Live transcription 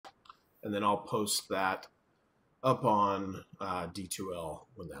and then I'll post that up on D2L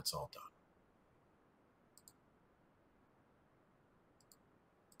when that's all done.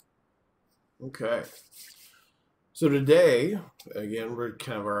 Okay. So today, again, we're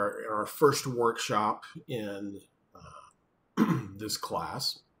kind of our first workshop in this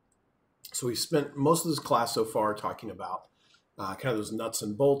class. So we spent most of this class so far talking about kind of those nuts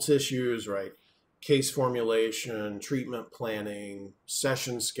and bolts issues, right? Case formulation, treatment planning,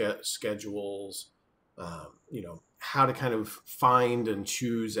 session schedules, how to kind of find and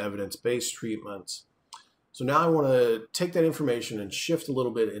choose evidence-based treatments. So now I want to take that information and shift a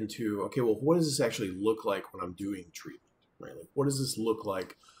little bit into, okay, well, what does this actually look like when I'm doing treatment, right? Like, what does this look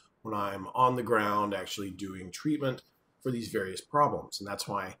like when I'm on the ground actually doing treatment for these various problems? And that's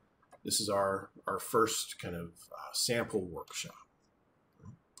why this is our first kind of sample workshop.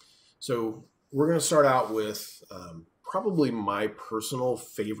 So we're going to start out with probably my personal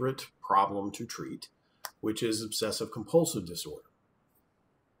favorite problem to treat, which is obsessive-compulsive disorder.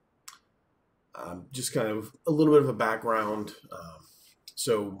 Just kind of a little bit of a background.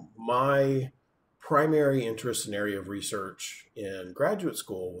 So my primary interest and area of research in graduate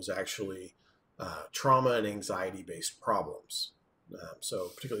school was actually trauma and anxiety-based problems. So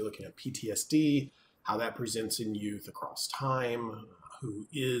particularly looking at PTSD, how that presents in youth across time, who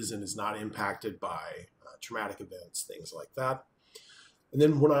is and is not impacted by traumatic events, things like that. And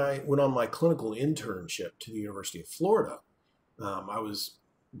then when I went on my clinical internship to the University of Florida, I was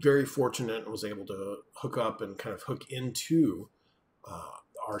very fortunate and was able to hook up and kind of hook into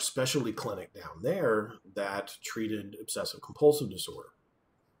our specialty clinic down there that treated obsessive compulsive disorder.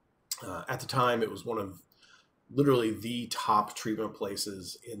 At the time, it was one of literally the top treatment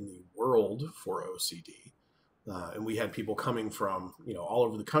places in the world for OCD. And we had people coming from, all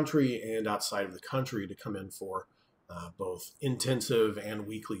over the country and outside of the country to come in for both intensive and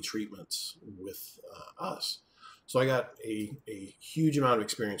weekly treatments with us. So I got a huge amount of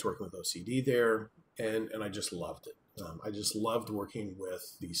experience working with OCD there, and I just loved it. I just loved working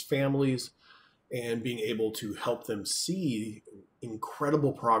with these families and being able to help them see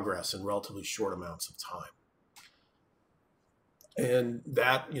incredible progress in relatively short amounts of time. And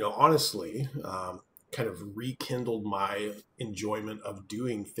that, honestly, kind of rekindled my enjoyment of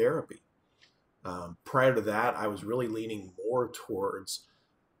doing therapy. Prior to that, I was really leaning more towards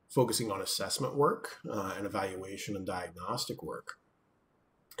focusing on assessment work and evaluation and diagnostic work.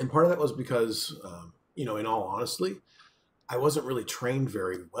 And part of that was because, in all honesty, I wasn't really trained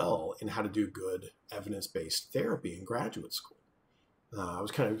very well in how to do good evidence-based therapy in graduate school. I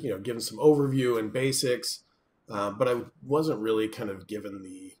was kind of, given some overview and basics, but I wasn't really kind of given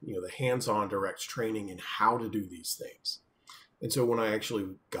the hands-on direct training in how to do these things. And so when I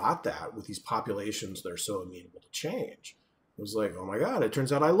actually got that with these populations that are so amenable to change, it was like, oh my God, it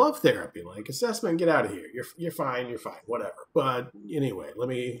turns out I love therapy. Like, assessment, get out of here. You're fine, whatever. But anyway, let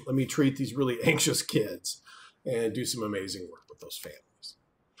me treat these really anxious kids and do some amazing work with those families.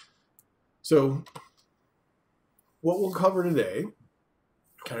 So what we'll cover today,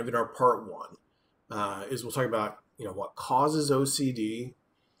 kind of in our part one, is we'll talk about, what causes OCD,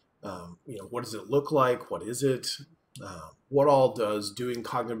 what does it look like, what is it, what all does doing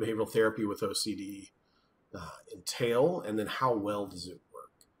cognitive behavioral therapy with OCD entail, and then how well does it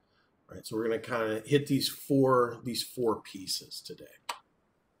work? Right. So we're going to kind of hit these four pieces today.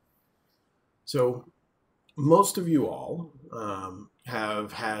 So most of you all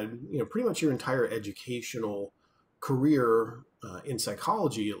have had pretty much your entire educational career in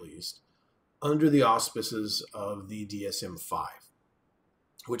psychology, at least, under the auspices of the DSM-5,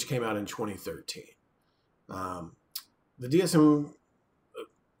 which came out in 2013. The DSM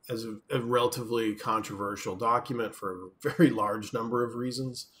as a relatively controversial document for a very large number of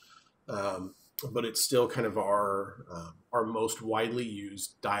reasons, but it's still kind of our most widely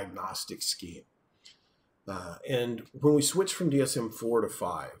used diagnostic scheme. And when we switched from DSM-4 to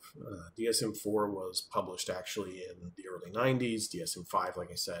 5, DSM-4 was published actually in the early 90s, DSM-5,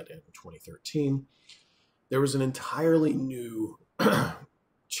 like I said, in 2013. There was an entirely new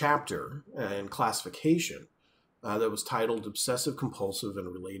chapter and classification that was titled Obsessive-Compulsive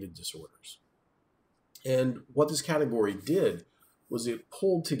and Related Disorders. And what this category did was it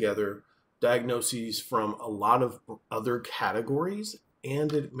pulled together diagnoses from a lot of other categories,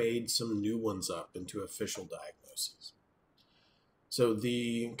 and it made some new ones up into official diagnoses. So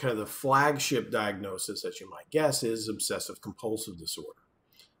the kind of the flagship diagnosis that you might guess is obsessive-compulsive disorder.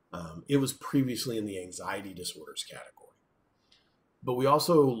 It was previously in the anxiety disorders category. But we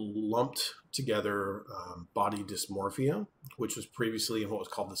also lumped together body dysmorphia, which was previously in what was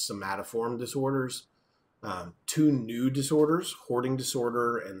called the somatoform disorders. Two new disorders, hoarding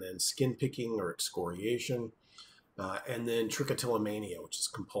disorder and then skin picking or excoriation, and then trichotillomania, which is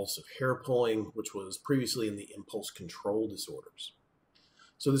compulsive hair pulling, which was previously in the impulse control disorders.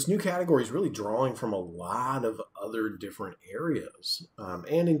 So this new category is really drawing from a lot of other different areas,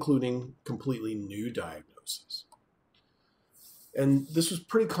 and including completely new diagnoses. And this was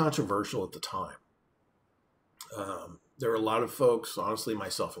pretty controversial at the time. There were a lot of folks, honestly,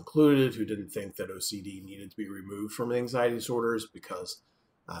 myself included, who didn't think that OCD needed to be removed from anxiety disorders because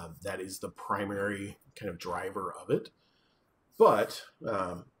that is the primary kind of driver of it. But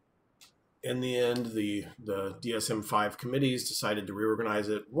in the end, the DSM-5 committees decided to reorganize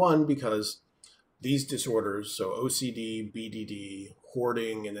it. One, because these disorders, so OCD, BDD,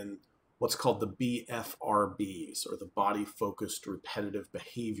 hoarding, and then what's called the BFRBs, or the body-focused repetitive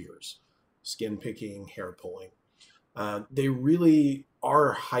behaviors, skin picking, hair pulling, they really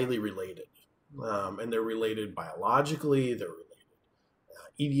are highly related. And they're related biologically, they're related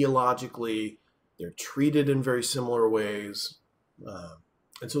etiologically, they're treated in very similar ways.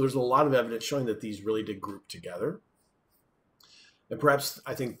 And so there's a lot of evidence showing that these really did group together. And perhaps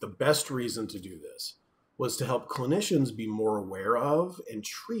I think the best reason to do this was to help clinicians be more aware of and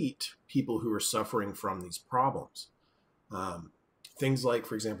treat people who are suffering from these problems. Things like,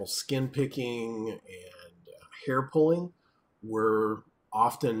 for example, skin picking and hair pulling were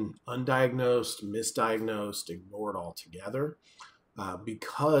often undiagnosed, misdiagnosed, ignored altogether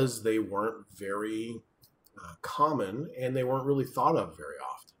because they weren't very common and they weren't really thought of very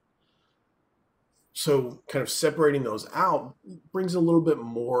often. So kind of separating those out brings a little bit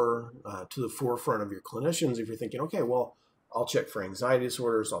more to the forefront of your clinicians if you're thinking, okay, well, I'll check for anxiety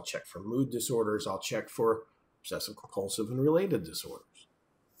disorders, I'll check for mood disorders, I'll check for obsessive compulsive and related disorders.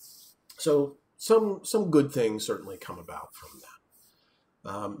 So some good things certainly come about from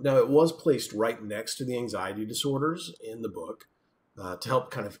that. Now, it was placed right next to the anxiety disorders in the book to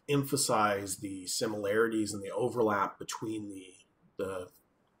help kind of emphasize the similarities and the overlap between the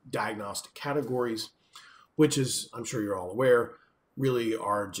diagnostic categories, which is, I'm sure you're all aware, really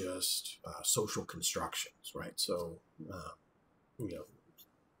are just social constructions, right? So,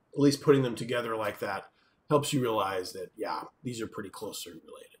 at least putting them together like that helps you realize that, yeah, these are pretty closely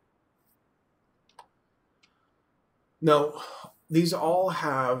related. Now, these all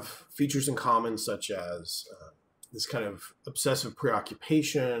have features in common, such as this kind of obsessive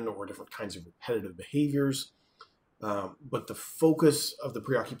preoccupation or different kinds of repetitive behaviors. But the focus of the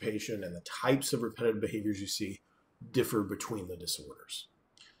preoccupation and the types of repetitive behaviors you see differ between the disorders.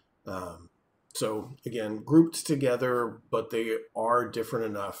 So again, grouped together, but they are different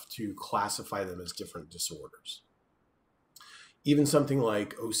enough to classify them as different disorders. Even something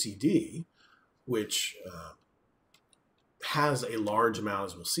like OCD, which has a large amount,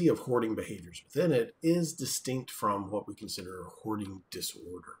 as we'll see, of hoarding behaviors within it, is distinct from what we consider a hoarding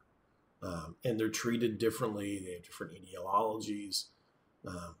disorder. And they're treated differently. They have different etiologies,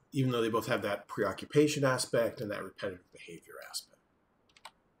 even though they both have that preoccupation aspect and that repetitive behavior aspect.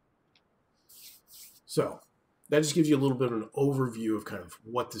 So that just gives you a little bit of an overview of kind of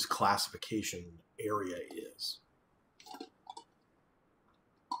what this classification area is.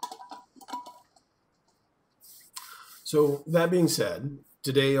 So that being said,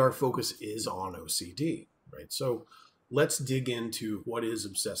 today our focus is on OCD, right? So let's dig into what is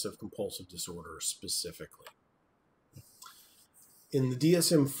obsessive compulsive disorder specifically. In the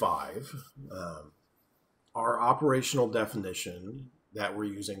DSM-5, our operational definition that we're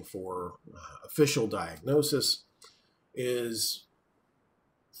using for official diagnosis is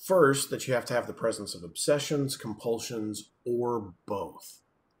first that you have to have the presence of obsessions, compulsions, or both.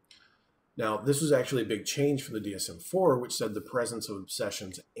 Now, this was actually a big change from the DSM-4, which said the presence of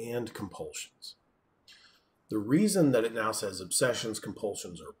obsessions and compulsions. The reason that it now says obsessions,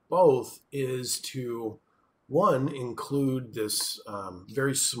 compulsions, or both is to, one, include this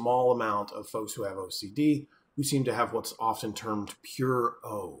very small amount of folks who have OCD who seem to have what's often termed pure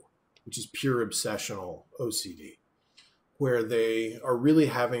O, which is pure obsessional OCD, where they are really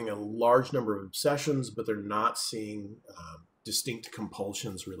having a large number of obsessions, but they're not seeing distinct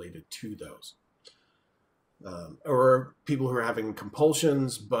compulsions related to those. Or people who are having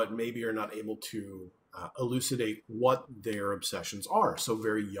compulsions, but maybe are not able to elucidate what their obsessions are. So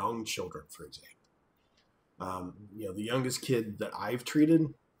very young children, for example. The youngest kid that I've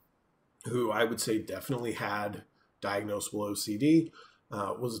treated, who I would say definitely had diagnosable OCD,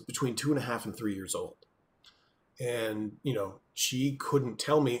 was between 2.5 and 3 years old. And, she couldn't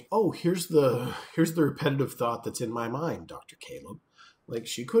tell me, oh, here's the repetitive thought that's in my mind, Dr. Caleb. Like,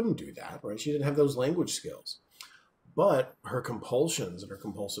 she couldn't do that, right? She didn't have those language skills. But her compulsions and her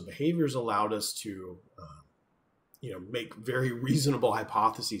compulsive behaviors allowed us to, make very reasonable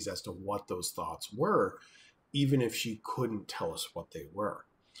hypotheses as to what those thoughts were, even if she couldn't tell us what they were.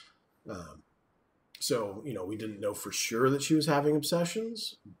 So, we didn't know for sure that she was having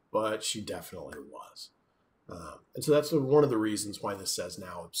obsessions, but she definitely was. And so that's one of the reasons why this says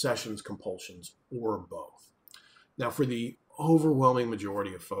now obsessions, compulsions, or both. Now, for the overwhelming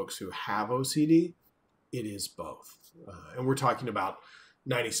majority of folks who have OCD, it is both. And we're talking about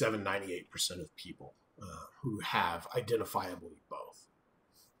 97, 98% of people who have identifiably both.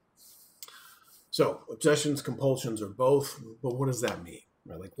 So obsessions, compulsions are both, but what does that mean?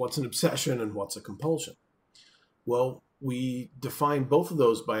 Right? Like, what's an obsession and what's a compulsion? Well, we define both of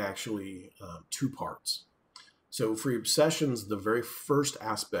those by actually two parts. So for obsessions, the very first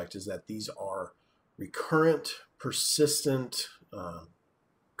aspect is that these are recurrent, persistent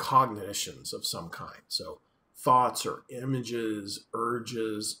cognitions of some kind. So thoughts or images,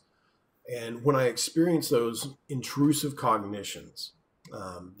 urges. And when I experience those intrusive cognitions,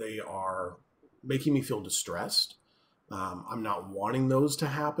 they are making me feel distressed. I'm not wanting those to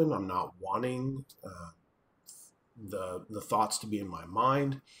happen. I'm not wanting the thoughts to be in my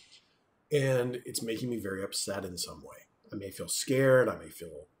mind. And it's making me very upset in some way. I may feel scared. I may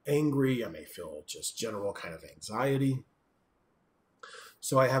feel angry. I may feel just general kind of anxiety.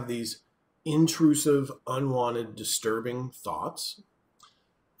 So I have these intrusive, unwanted, disturbing thoughts.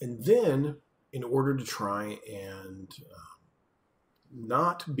 And then in order to try and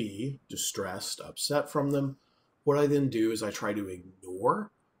not be distressed, upset from them, what I then do is I try to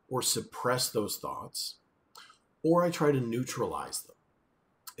ignore or suppress those thoughts, or I try to neutralize them.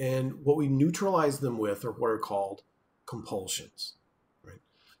 And what we neutralize them with are what are called compulsions, right?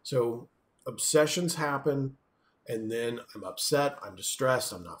 So obsessions happen, and then I'm upset, I'm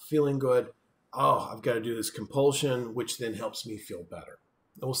distressed, I'm not feeling good. Oh, I've got to do this compulsion, which then helps me feel better.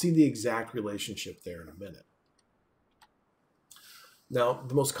 And we'll see the exact relationship there in a minute. Now,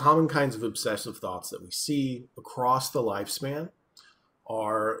 the most common kinds of obsessive thoughts that we see across the lifespan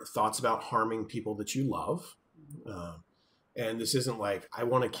are thoughts about harming people that you love. And this isn't like, I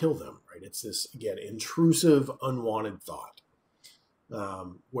want to kill them, right? It's this, again, intrusive, unwanted thought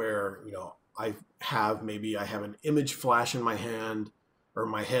where, I have an image flash in my hand or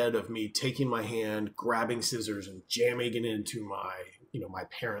my head of me taking my hand, grabbing scissors and jamming it into my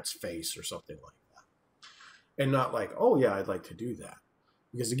parents' face or something like that. And not like, oh yeah, I'd like to do that.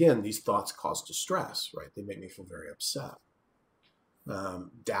 Because again, these thoughts cause distress, right? They make me feel very upset.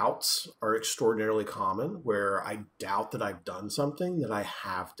 Doubts are extraordinarily common, where I doubt that I've done something that I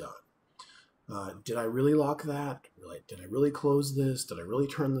have done. Did I really lock that? Did I really close this? Did I really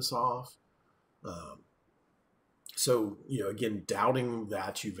turn this off? So, again, doubting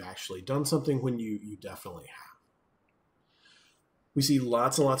that you've actually done something when you definitely have. We see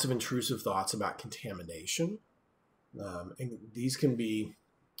lots and lots of intrusive thoughts about contamination. And these can be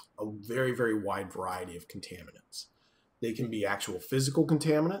a very, very wide variety of contaminants. They can be actual physical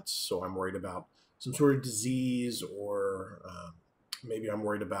contaminants. So I'm worried about some sort of disease, or maybe I'm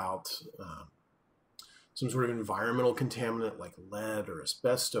worried about some sort of environmental contaminant like lead or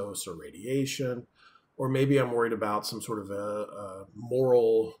asbestos or radiation. Or maybe I'm worried about some sort of a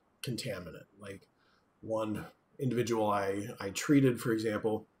moral contaminant. Like one individual I treated, for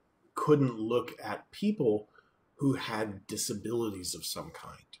example, couldn't look at people who had disabilities of some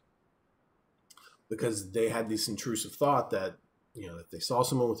kind, because they had this intrusive thought that, if they saw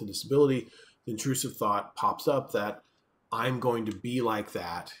someone with a disability, the intrusive thought pops up that I'm going to be like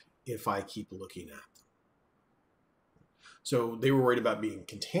that if I keep looking at them. So they were worried about being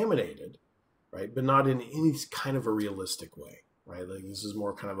contaminated, right? But not in any kind of a realistic way, right? Like this is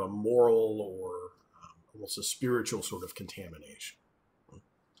more kind of a moral or almost a spiritual sort of contamination.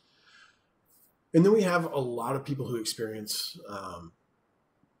 And then we have a lot of people who experience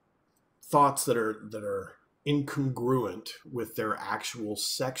thoughts that are incongruent with their actual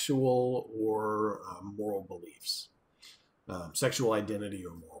sexual or moral beliefs, sexual identity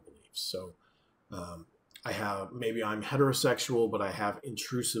or moral beliefs. So maybe I'm heterosexual, but I have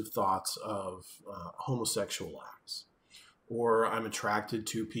intrusive thoughts of homosexual acts, or I'm attracted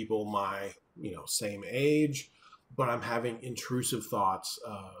to people my same age, but I'm having intrusive thoughts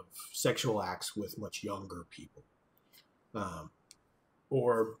of sexual acts with much younger people,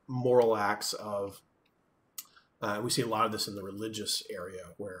 or moral acts of, we see a lot of this in the religious area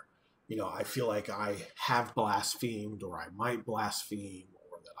where, I feel like I have blasphemed, or I might blaspheme,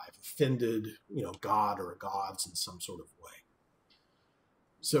 or that I've offended, God or gods in some sort of way.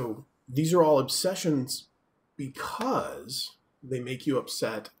 So these are all obsessions because they make you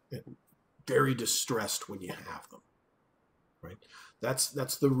upset and very distressed when you have them. right? That's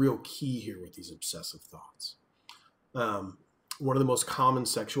the real key here with these obsessive thoughts. One of the most common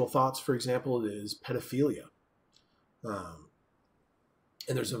sexual thoughts, for example, is pedophilia.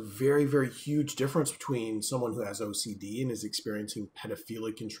 And there's a very, very huge difference between someone who has OCD and is experiencing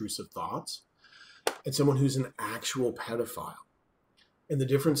pedophilic intrusive thoughts and someone who's an actual pedophile. And the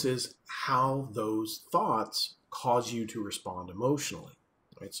difference is how those thoughts cause you to respond emotionally.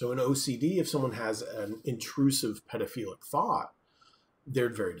 Right? So in OCD, if someone has an intrusive pedophilic thought, they're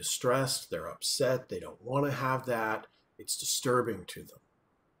very distressed, they're upset, they don't want to have that, it's disturbing to them.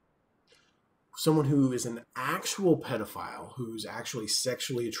 Someone who is an actual pedophile, who's actually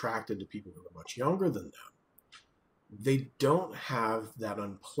sexually attracted to people who are much younger than them, they don't have that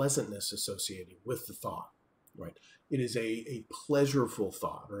unpleasantness associated with the thought, right? It is a pleasurable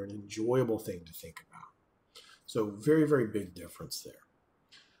thought or an enjoyable thing to think about. So very, very big difference there.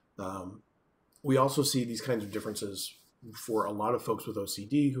 We also see these kinds of differences for a lot of folks with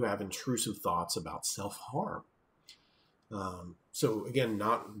OCD who have intrusive thoughts about self-harm. So again,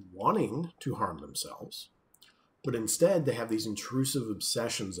 not wanting to harm themselves, but instead they have these intrusive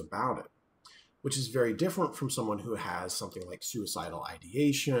obsessions about it, which is very different from someone who has something like suicidal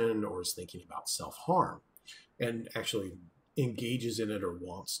ideation or is thinking about self-harm and actually engages in it or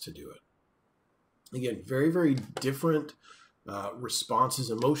wants to do it. Again, very, very different responses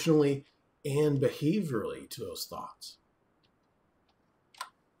emotionally and behaviorally to those thoughts.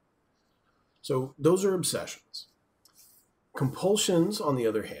 So those are obsessions. Compulsions, on the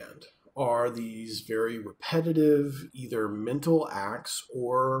other hand, are these very repetitive, either mental acts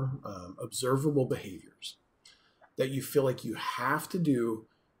or observable behaviors that you feel like you have to do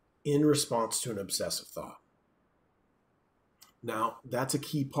in response to an obsessive thought. Now, that's a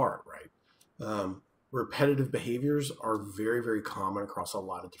key part, right? Repetitive behaviors are very, very common across a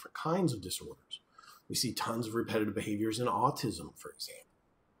lot of different kinds of disorders. We see tons of repetitive behaviors in autism, for example.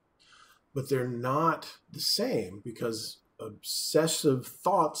 But they're not the same because obsessive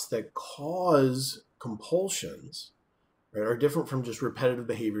thoughts that cause compulsions, right, are different from just repetitive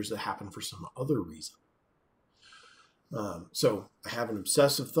behaviors that happen for some other reason. So I have an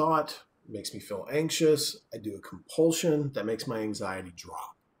obsessive thought, it makes me feel anxious. I do a compulsion that makes my anxiety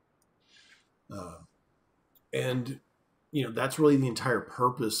drop. And that's really the entire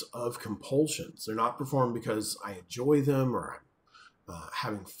purpose of compulsions. They're not performed because I enjoy them or I'm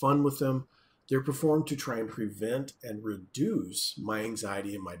having fun with them. They're performed to try and prevent and reduce my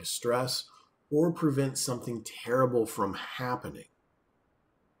anxiety and my distress or prevent something terrible from happening.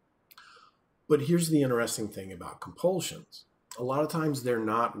 But here's the interesting thing about compulsions. A lot of times they're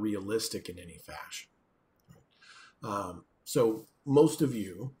not realistic in any fashion. So most of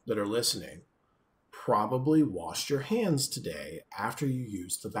you that are listening probably washed your hands today after you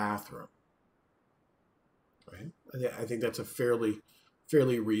used the bathroom. Right? I think that's a fairly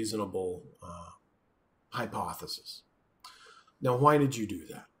reasonable hypothesis. Now, why did you do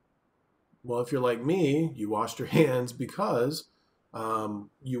that? Well, if you're like me, you washed your hands because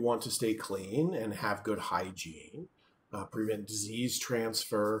you want to stay clean and have good hygiene, prevent disease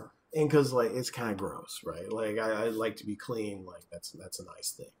transfer, and because it's kind of gross, right? I like to be clean. That's a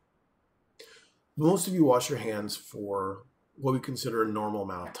nice thing. Most of you wash your hands for what we consider a normal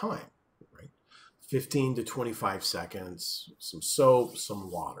amount of time, right? 15 to 25 seconds, some soap,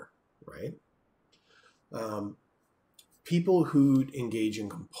 some water, right? People who engage in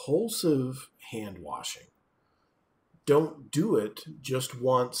compulsive hand washing don't do it just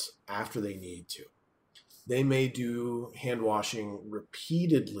once after they need to. They may do hand washing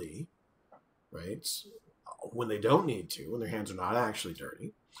repeatedly, right? When they don't need to, when their hands are not actually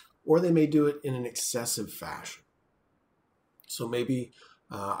dirty, or they may do it in an excessive fashion. So maybe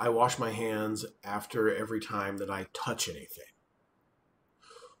I wash my hands after every time that I touch anything.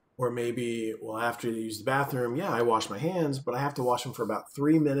 Or maybe, after you use the bathroom, I wash my hands, but I have to wash them for about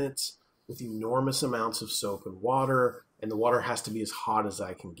 3 minutes with enormous amounts of soap and water, and the water has to be as hot as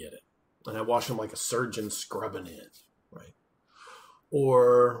I can get it. And I wash them like a surgeon scrubbing in, right?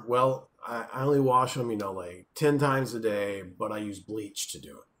 Or, I only wash them, 10 times a day, but I use bleach to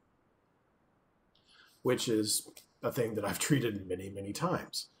do it, which is a thing that I've treated many, many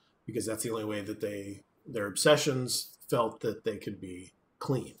times because that's the only way that their obsessions felt that they could be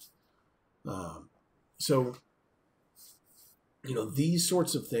clean. So, these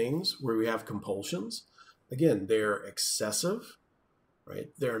sorts of things where we have compulsions, again, they're excessive, right?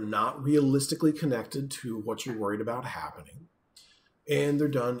 They're not realistically connected to what you're worried about happening, and they're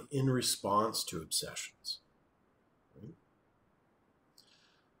done in response to obsessions. Right?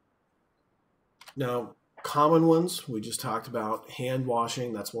 Now, common ones we just talked about, hand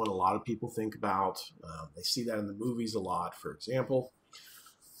washing. That's one a lot of people think about. They see that in the movies a lot, for example.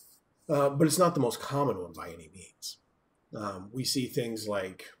 But it's not the most common one by any means. We see things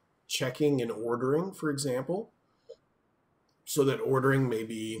like checking and ordering, for example. So that ordering may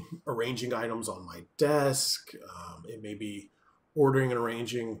be arranging items on my desk. It may be ordering and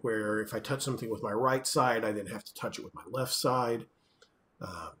arranging where if I touch something with my right side, I then have to touch it with my left side.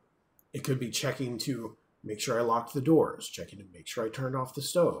 It could be checking to make sure I locked the doors, checking to make sure I turned off the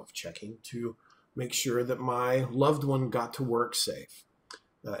stove, checking to make sure that my loved one got to work safe,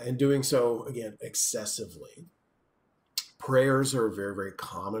 and doing so, again, excessively. Prayers are a very, very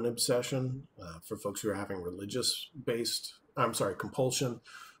common obsession for folks who are having compulsion,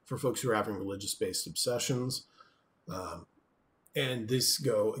 for folks who are having religious-based obsessions. And this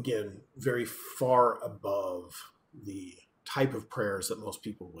go, again, very far above the type of prayers that most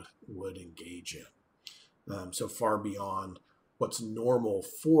people would engage in. So far beyond what's normal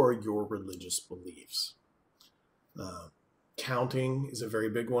for your religious beliefs. Counting is a very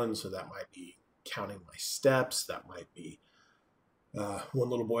big one. So that might be counting my steps. That might be one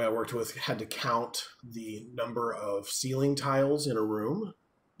little boy I worked with had to count the number of ceiling tiles in a room,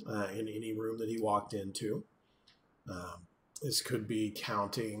 in any room that he walked into. This could be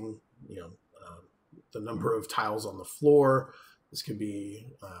counting, the number of tiles on the floor. This could be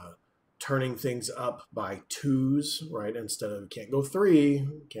turning things up by twos, right? Instead of can't go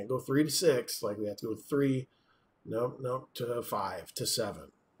 3 to 6, like we have to go 3, no, to 5 to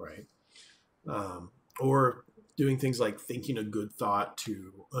 7, right? Or doing things like thinking a good thought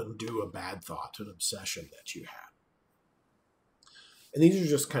to undo a bad thought, an obsession that you had. And these are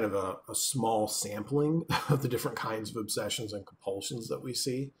just kind of a small sampling of the different kinds of obsessions and compulsions that we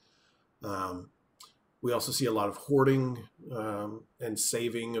see. We also see a lot of hoarding and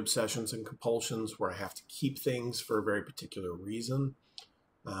saving obsessions and compulsions where I have to keep things for a very particular reason.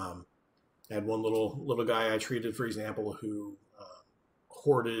 I had one little guy I treated, for example, who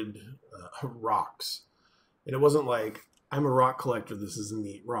hoarded rocks. And it wasn't like, I'm a rock collector, this is a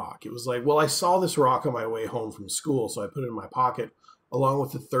neat rock. It was like, well, I saw this rock on my way home from school, so I put it in my pocket, along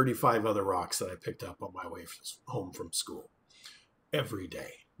with the 35 other rocks that I picked up on my way home from school every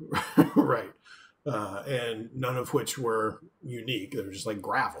day, right? And none of which were unique. They were just like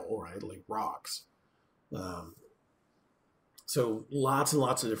gravel, right? Like rocks. So lots and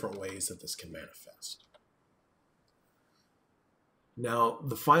lots of different ways that this can manifest. Now,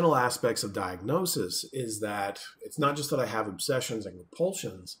 the final aspects of diagnosis is that it's not just that I have obsessions and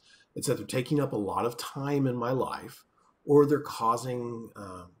compulsions, it's that they're taking up a lot of time in my life, or they're causing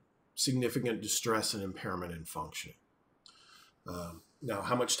significant distress and impairment in functioning. Now,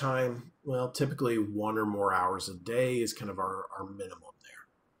 how much time? Well, typically 1 or more hours a day is kind of our minimum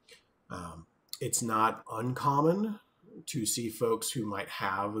there. It's not uncommon to see folks who might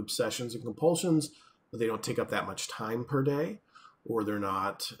have obsessions and compulsions, but they don't take up that much time per day, or they're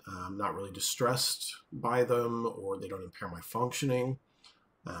not really distressed by them, or they don't impair my functioning.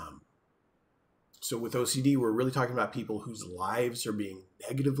 So with OCD, we're really talking about people whose lives are being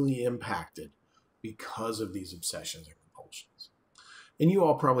negatively impacted because of these obsessions and compulsions. And you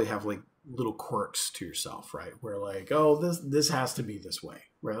all probably have like little quirks to yourself, right? Where like, oh, this has to be this way,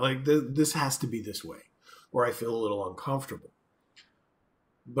 right? Like this has to be this way, or I feel a little uncomfortable.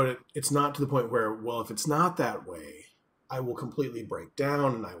 But it's not to the point where, well, if it's not that way, I will completely break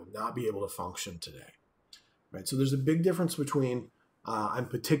down and I will not be able to function today, right? So there's a big difference between I'm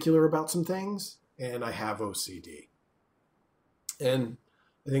particular about some things and I have OCD. And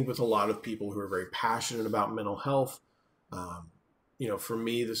I think with a lot of people who are very passionate about mental health, for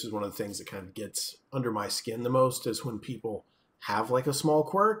me, this is one of the things that kind of gets under my skin the most is when people have like a small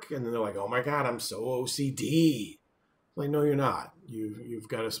quirk and then they're like, oh my God, I'm so OCD. Like, no, you're not. You've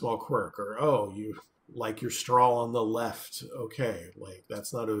got a small quirk, or, oh, you like your straw on the left. Okay. Like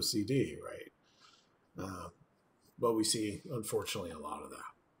that's not OCD, right? But we see, unfortunately, a lot of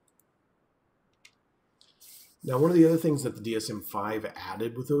that. Now, one of the other things that the DSM-5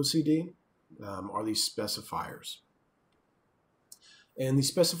 added with OCD are these specifiers. And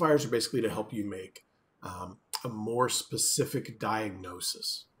these specifiers are basically to help you make a more specific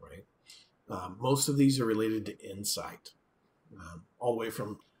diagnosis, right? Most of these are related to insight, all the way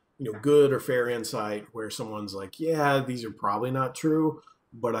from good or fair insight, where someone's like, yeah, these are probably not true,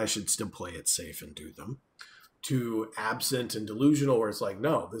 but I should still play it safe and do them, to absent and delusional, where it's like,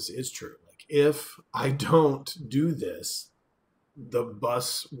 no, this is true. Like, if I don't do this, the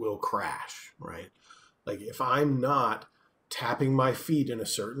bus will crash, right? Like, if I'm not tapping my feet in a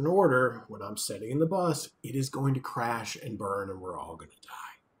certain order when I'm sitting in the bus, it is going to crash and burn and we're all going to die.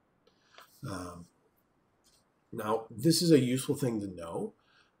 Now, this is a useful thing to know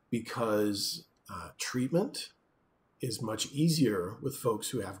because treatment is much easier with folks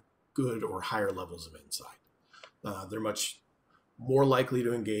who have good or higher levels of insight. They're much more likely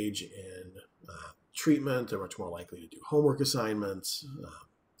to engage in treatment. They're much more likely to do homework assignments.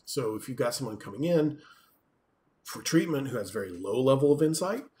 So if you've got someone coming in for treatment who has very low level of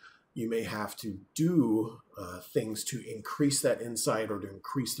insight, you may have to do things to increase that insight or to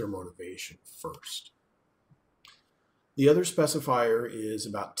increase their motivation first. The other specifier is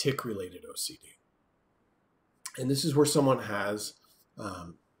about tic-related OCD. And this is where someone has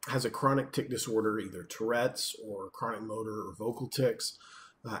a chronic tic disorder, either Tourette's or chronic motor or vocal tics,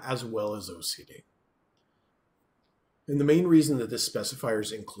 as well as OCD. And the main reason that this specifier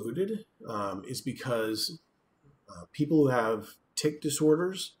is included is because people who have tic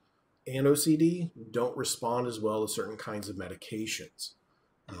disorders and OCD don't respond as well to certain kinds of medications.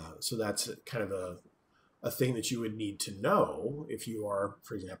 So that's kind of a thing that you would need to know if you are,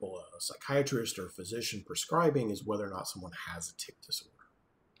 for example, a psychiatrist or a physician prescribing, is whether or not someone has a tic disorder.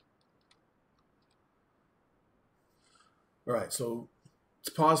 All right, so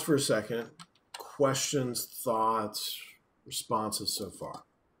let's pause for a second. Questions, thoughts, responses so far?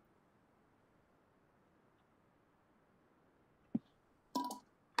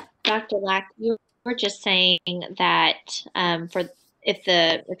 Dr. Lack, you were just saying that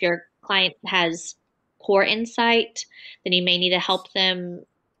if your client has poor insight, then you may need to help them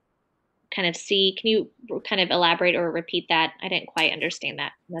kind of see. Can you kind of elaborate or repeat that? I didn't quite understand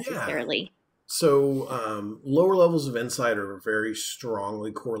that Yeah. necessarily. So lower levels of insight are very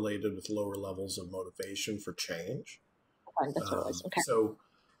strongly correlated with lower levels of motivation for change. That's what it was. Okay. So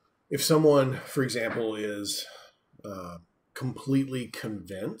if someone, for example, is completely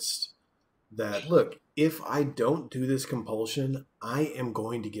convinced that, look, if I don't do this compulsion, I am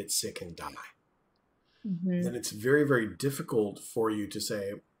going to get sick and die, then it's very, very difficult for you to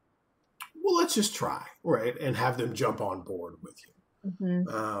say, well, let's just try, right? And have them jump on board with you.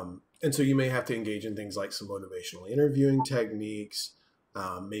 And so you may have to engage in things like some motivational interviewing techniques,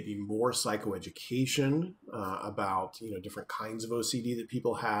 maybe more psychoeducation about different kinds of OCD that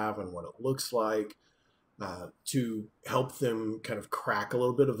people have and what it looks like, to help them kind of crack a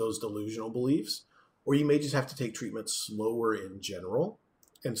little bit of those delusional beliefs. Or you may just have to take treatment slower in general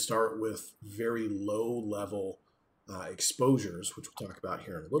and start with very low level exposures, which we'll talk about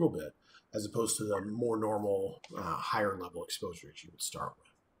here in a little bit, as opposed to the more normal higher level exposures you would start with.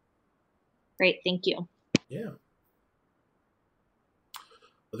 Great, thank you. Yeah.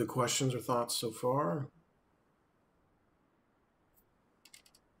 Other questions or thoughts so far?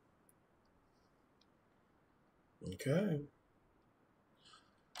 Okay.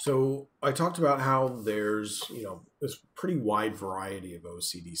 So I talked about how there's, this pretty wide variety of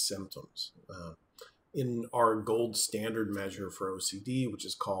OCD symptoms. In our gold standard measure for OCD, which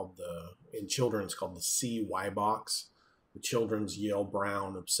is called in children, it's called the CY-BOX, the Children's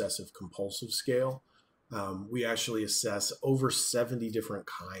Yale-Brown Obsessive-Compulsive Scale. We actually assess over 70 different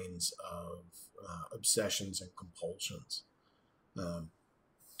kinds of obsessions and compulsions.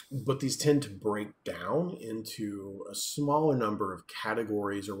 But these tend to break down into a smaller number of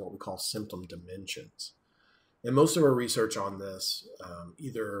categories, or what we call symptom dimensions. And most of our research on this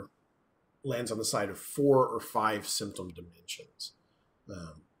either lands on the side of 4 or 5 symptom dimensions.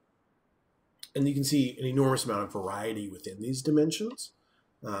 And you can see an enormous amount of variety within these dimensions,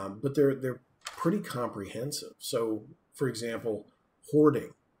 but they're pretty comprehensive. So, for example,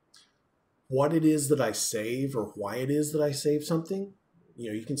 hoarding. What it is that I save or why it is that I save something,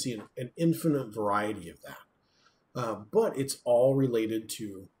 you can see an infinite variety of that. But it's all related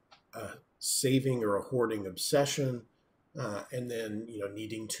to saving or a hoarding obsession, and then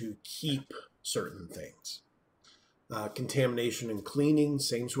needing to keep certain things. Contamination and cleaning,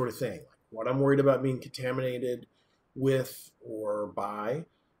 same sort of thing. What I'm worried about being contaminated with or by,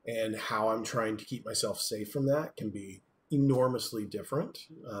 and how I'm trying to keep myself safe from that can be enormously different,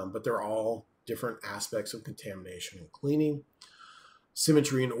 but they're all different aspects of contamination and cleaning.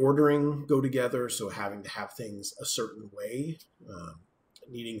 Symmetry and ordering go together, so having to have things a certain way,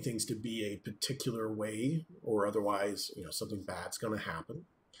 needing things to be a particular way, or otherwise, something bad's going to happen.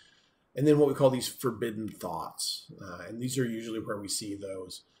 And then what we call these forbidden thoughts, and these are usually where we see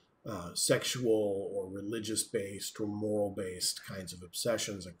those sexual or religious-based or moral-based kinds of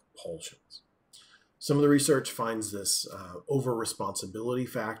obsessions and compulsions. Some of the research finds this over-responsibility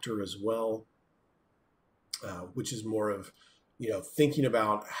factor as well, which is more of thinking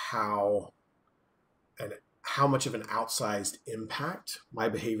about how much of an outsized impact my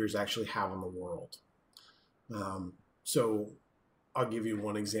behaviors actually have on the world. So I'll give you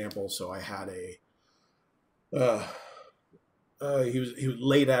one example. So I had Uh, he was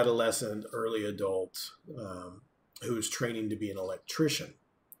late adolescent, early adult, who was training to be an electrician.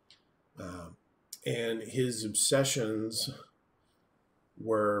 Um, and his obsessions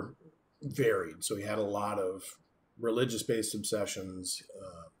were varied. So he had a lot of religious based obsessions,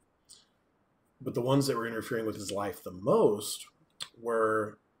 but the ones that were interfering with his life the most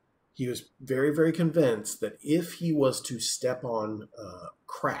were he was very, very convinced that if he was to step on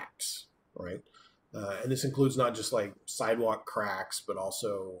cracks, right? And this includes not just like sidewalk cracks, but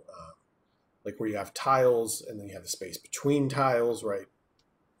also like where you have tiles and then you have the space between tiles, right?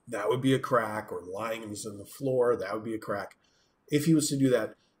 That would be a crack, or lines in the floor, that would be a crack. If he was to do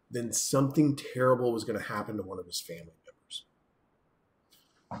that, then something terrible was going to happen to one of his family members.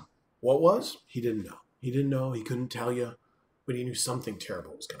 What was? He didn't know. He didn't know. He couldn't tell you, but he knew something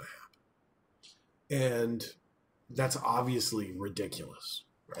terrible was going to happen. And that's obviously ridiculous,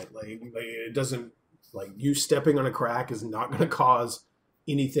 right? Like it doesn't, like you stepping on a crack is not going to cause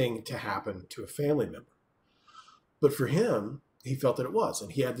anything to happen to a family member. But for him, he felt that it was.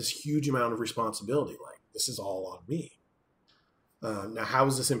 And he had this huge amount of responsibility. Like, this is all on me. Now, how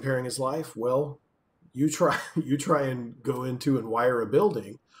is this impairing his life? Well, you try and go into and wire a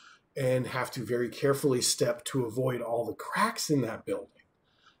building and have to very carefully step to avoid all the cracks in that building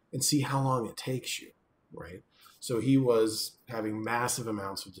and see how long it takes you, right? So he was having massive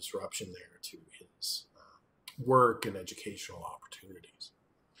amounts of disruption there to his work and educational opportunities.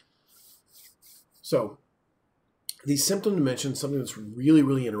 So these symptom dimensions, something that's really,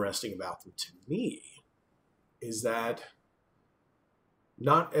 really interesting about them to me is that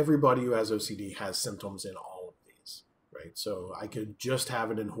not everybody who has OCD has symptoms in all of these, right? So I could just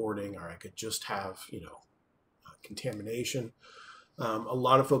have it in hoarding, or I could just have, contamination. A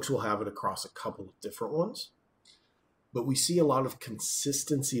lot of folks will have it across a couple of different ones, but we see a lot of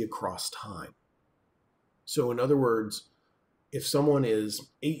consistency across time. So in other words, if someone is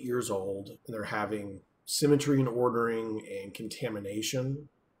 8 years old and they're having symmetry and ordering and contamination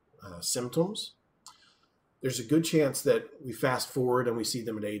symptoms, there's a good chance that we fast forward and we see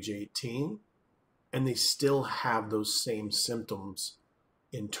them at age 18 and they still have those same symptoms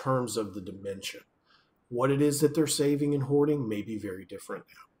in terms of the dimension. What it is that they're saving and hoarding may be very different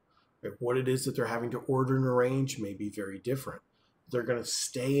now. Right? What it is that they're having to order and arrange may be very different. They're going to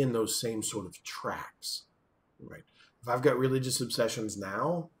stay in those same sort of tracks, right? If I've got religious obsessions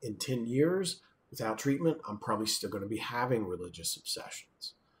now, in 10 years without treatment, I'm probably still going to be having religious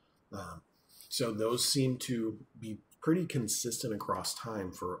obsessions. So those seem to be pretty consistent across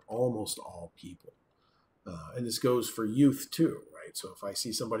time for almost all people. And this goes for youth too, right? So if I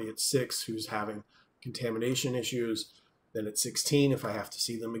see somebody at 6 who's having contamination issues, then at 16, if I have to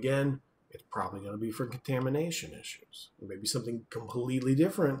see them again, it's probably going to be for contamination issues. It may be something completely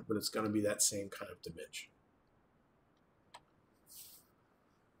different, but it's going to be that same kind of dimension.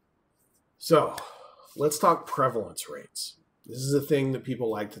 So let's talk prevalence rates. This is a thing that people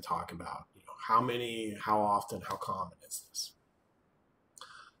like to talk about. How many, how often, how common is this?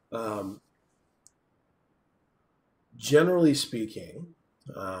 Generally speaking,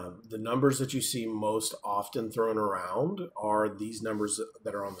 the numbers that you see most often thrown around are these numbers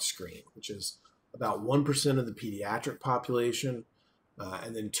that are on the screen, which is about 1% of the pediatric population,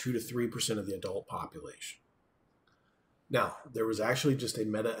 and then 2 to 3% of the adult population. Now, there was actually just a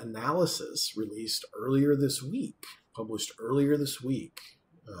meta-analysis released earlier this week, published earlier this week,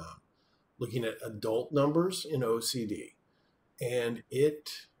 looking at adult numbers in OCD. And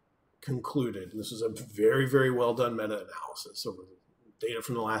it concluded, and this was a very, very well done meta-analysis over data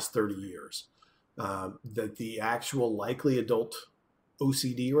from the last 30 years, that the actual likely adult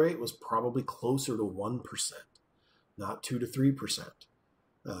OCD rate was probably closer to 1%, not 2 to 3%,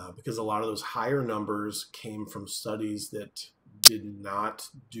 because a lot of those higher numbers came from studies that did not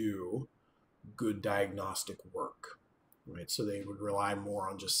do good diagnostic work. Right, so they would rely more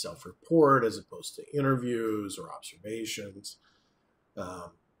on just self-report as opposed to interviews or observations.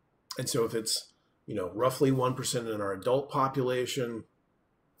 And so if it's, roughly 1% in our adult population,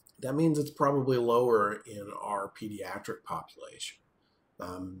 that means it's probably lower in our pediatric population,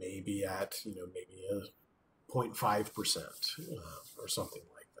 maybe at, maybe a 0.5% or something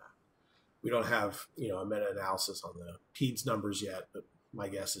like that. We don't have, a meta-analysis on the PEDS numbers yet, but my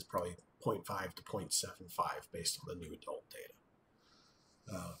guess is probably 0.5 to 0.75 based on the new adult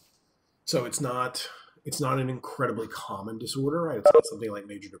data. So it's not an incredibly common disorder, right? It's not something like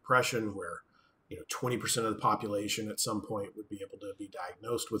major depression where 20% of the population at some point would be able to be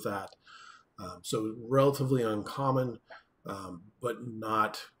diagnosed with that. So relatively uncommon, but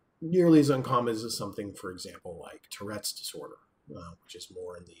not nearly as uncommon as something, for example, like Tourette's disorder, which is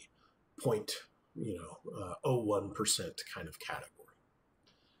more in the 0.01% kind of category.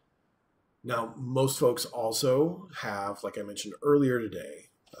 Now, most folks also have, like I mentioned earlier today,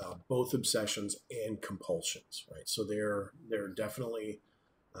 both obsessions and compulsions, right? So they're definitely,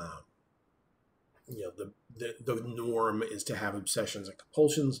 um, the norm is to have obsessions and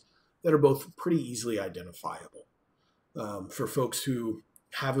compulsions that are both pretty easily identifiable. For folks who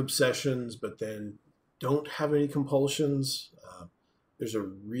have obsessions but then don't have any compulsions, there's a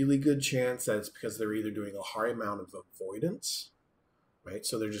really good chance that it's because they're either doing a high amount of avoidance, right?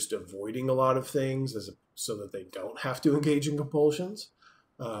 So they're just avoiding a lot of things so that they don't have to engage in compulsions,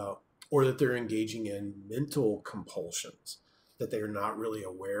 uh, or that they're engaging in mental compulsions that they are not really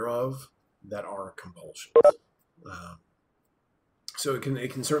aware of that are compulsions. Um, so it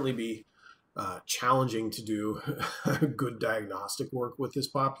can certainly be challenging to do good diagnostic work with this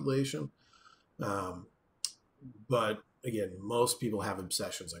population. Um, but again, most people have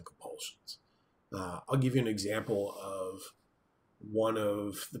obsessions and compulsions. I'll give you an example of one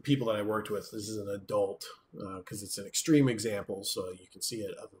of the people that I worked with. This is an adult because it's an extreme example, so you can see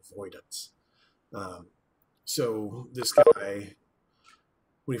it, of avoidance. So this guy,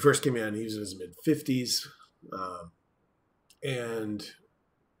 when he first came in, he was in his mid 50s, and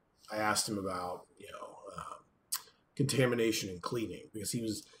I asked him about contamination and cleaning because he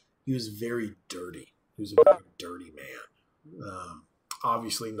was very dirty. He was a very dirty man.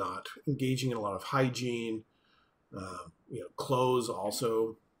 Obviously, not engaging in a lot of hygiene. Clothes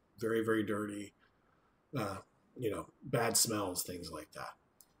also very, very dirty. Bad smells, things like that.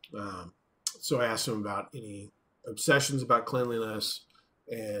 So I asked him about any obsessions about cleanliness,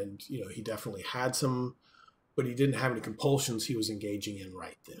 and he definitely had some, but he didn't have any compulsions he was engaging in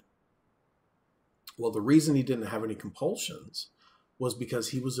right then. Well, the reason he didn't have any compulsions was because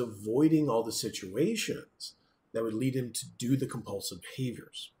he was avoiding all the situations that would lead him to do the compulsive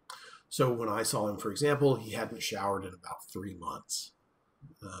behaviors. So when I saw him, for example, he hadn't showered in about 3 months.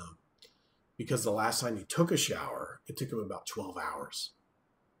 Because the last time he took a shower, it took him about 12 hours.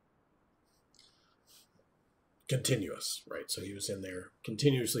 Continuous, right? So he was in there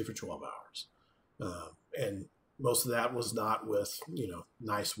continuously for 12 hours. And most of that was not with,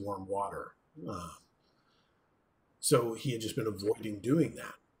 nice warm water. So he had just been avoiding doing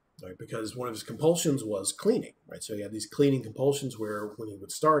that, right? Because one of his compulsions was cleaning, right? So he had these cleaning compulsions where when he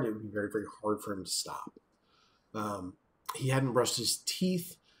would start, it would be very, very hard for him to stop. He hadn't brushed his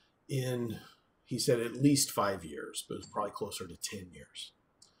teeth in, he said, at least 5 years, but it was probably closer to 10 years.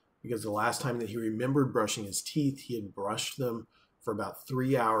 Because the last time that he remembered brushing his teeth, he had brushed them for about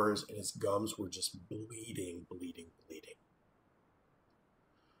 3 hours and his gums were just bleeding.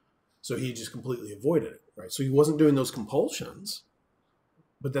 So he just completely avoided it, right? So he wasn't doing those compulsions,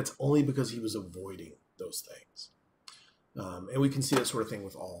 but that's only because he was avoiding those things. And we can see that sort of thing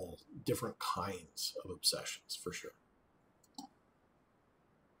with all different kinds of obsessions, for sure.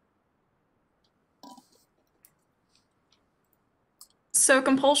 So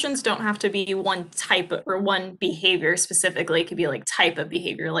compulsions don't have to be one type or one behavior specifically. It could be like type of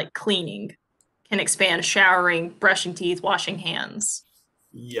behavior, like cleaning can expand showering, brushing teeth, washing hands.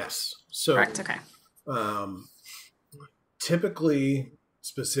 Yes. So Correct. Okay. Typically,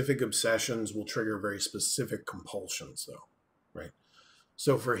 specific obsessions will trigger very specific compulsions, though, right?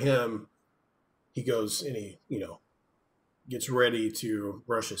 So for him, he goes and he, gets ready to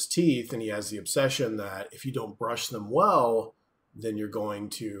brush his teeth, and he has the obsession that if you don't brush them well, then you're going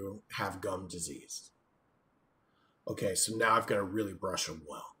to have gum disease. Okay, so now I've got to really brush them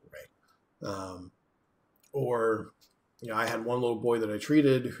well, right? Or, I had one little boy that I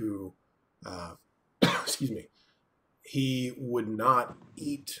treated who, excuse me, he would not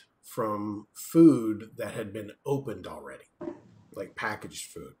eat from food that had been opened already, like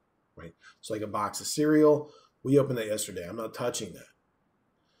packaged food, right? So like a box of cereal, we opened that yesterday. I'm not touching that,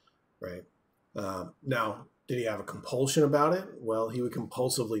 right? Now, did he have a compulsion about it? Well, he would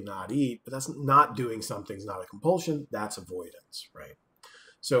compulsively not eat, but that's not doing something's not a compulsion. That's avoidance, right?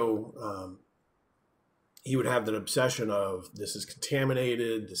 So he would have that obsession of this is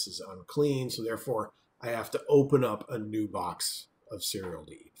contaminated, this is unclean, so therefore I have to open up a new box of cereal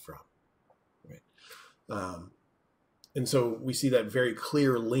to eat from, right? And so we see that very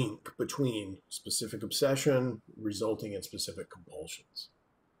clear link between specific obsession resulting in specific compulsions.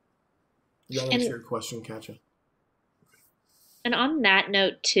 Does that answer your question, Katja? And on that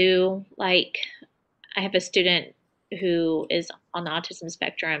note too, like I have a student who is on the autism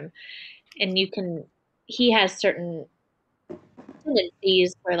spectrum, and he has certain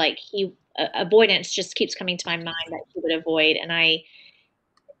tendencies where like avoidance just keeps coming to my mind that he would avoid. And I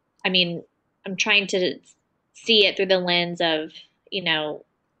mean, I'm trying to see it through the lens of,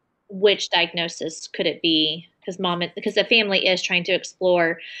 which diagnosis could it be? Because the family is trying to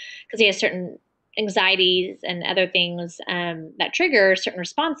explore, because he has certain anxieties and other things that trigger certain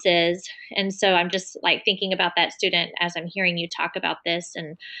responses. And so I'm just like thinking about that student as I'm hearing you talk about this.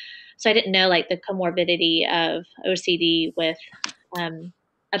 And so I didn't know like the comorbidity of OCD with um,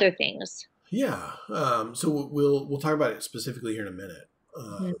 other things. Yeah. So we'll talk about it specifically here in a minute.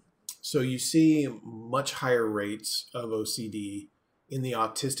 Mhm. So you see much higher rates of OCD in the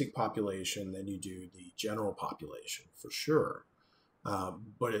autistic population than you do the general population, for sure.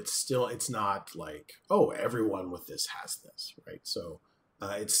 But it's not like, oh, everyone with this has this, right? So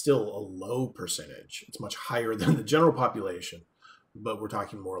it's still a low percentage. It's much higher than the general population, but we're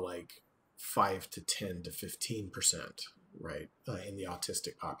talking more like 5 to 10 to 15%, right, in the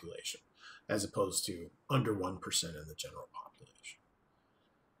autistic population, as opposed to under 1% in the general population.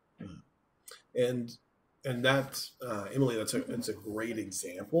 And that Emily, that's a great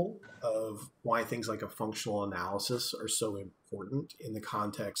example of why things like a functional analysis are so important in the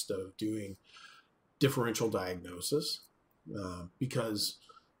context of doing differential diagnosis, because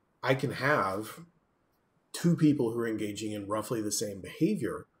I can have two people who are engaging in roughly the same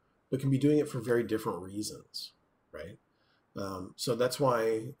behavior, but can be doing it for very different reasons, right? So that's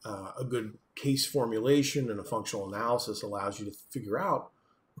why a good case formulation and a functional analysis allows you to figure out,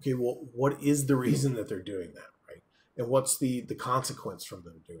 okay, well, what is the reason that they're doing that, right? And what's the consequence from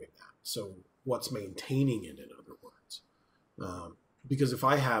them doing that? So what's maintaining it, in other words? Because if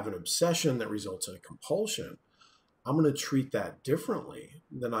I have an obsession that results in a compulsion, I'm going to treat that differently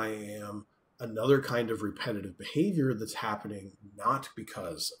than I am another kind of repetitive behavior that's happening not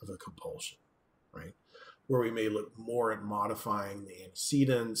because of a compulsion, right? Where we may look more at modifying the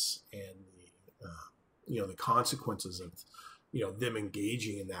antecedents and the consequences of them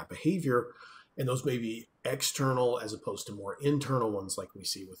engaging in that behavior, and those may be external as opposed to more internal ones like we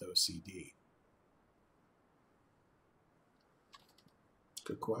see with OCD.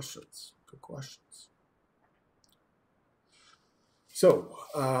 Good questions. Good questions. So,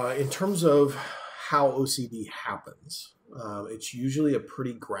 in terms of how OCD happens, it's usually a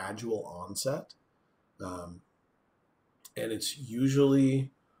pretty gradual onset. And it's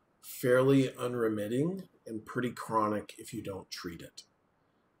usually fairly unremitting and pretty chronic if you don't treat it.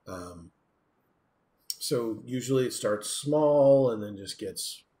 So usually it starts small and then just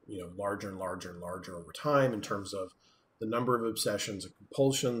gets larger and larger and larger over time in terms of the number of obsessions and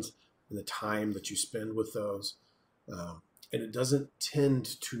compulsions and the time that you spend with those. And it doesn't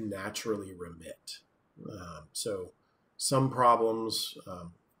tend to naturally remit. So some problems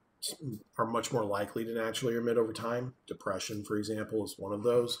are much more likely to naturally remit over time. Depression, for example, is one of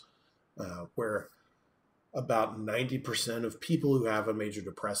those, where about 90% of people who have a major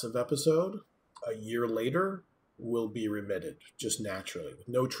depressive episode a year later will be remitted just naturally with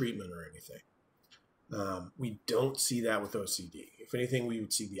no treatment or anything. We don't see that with OCD. If anything, we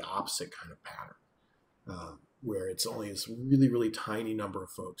would see the opposite kind of pattern, where it's only this really, really tiny number of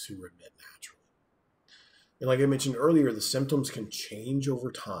folks who remit naturally. And like I mentioned earlier, the symptoms can change over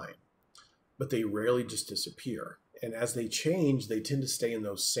time, but they rarely just disappear. And as they change, they tend to stay in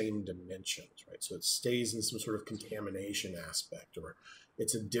those same dimensions, right? So it stays in some sort of contamination aspect, or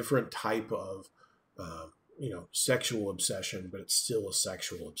it's a different type of, sexual obsession, but it's still a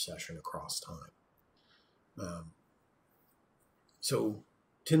sexual obsession across time. So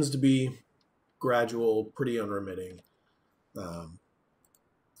tends to be gradual, pretty unremitting.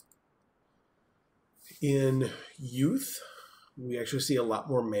 In youth, we actually see a lot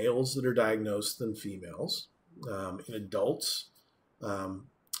more males that are diagnosed than females. In adults,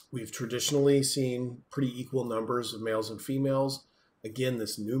 we've traditionally seen pretty equal numbers of males and females. Again,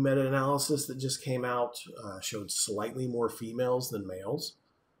 this new meta-analysis that just came out showed slightly more females than males.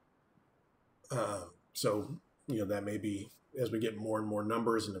 So that may be, as we get more and more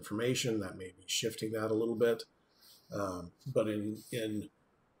numbers and information, that may be shifting that a little bit. But in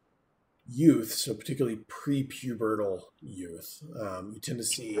youth, so particularly prepubertal youth, you tend to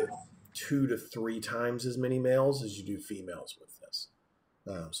see 2 to 3 times as many males as you do females with this.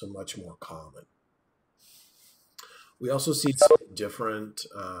 So much more common. We also see some different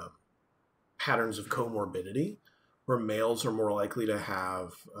patterns of comorbidity, where males are more likely to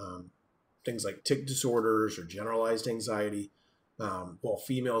have things like tic disorders or generalized anxiety, while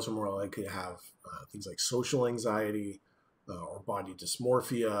females are more likely to have things like social anxiety or body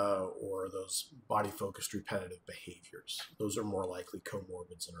dysmorphia, or those body-focused repetitive behaviors. Those are more likely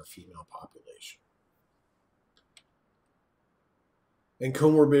comorbids in our female population. And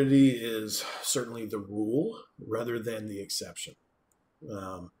comorbidity is certainly the rule rather than the exception,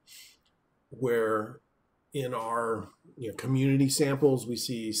 where in our community samples, we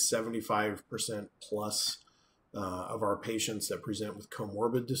see 75% plus of our patients that present with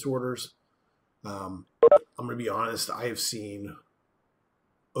comorbid disorders. I'm going to be honest, I have seen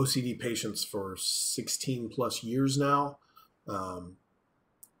OCD patients for 16 plus years now.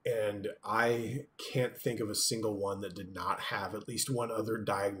 And I can't think of a single one that did not have at least one other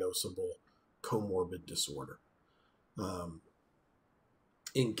diagnosable comorbid disorder.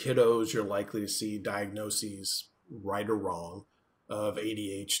 In kiddos, you're likely to see diagnoses, right or wrong, of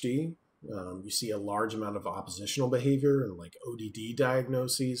ADHD. You see a large amount of oppositional behavior and like ODD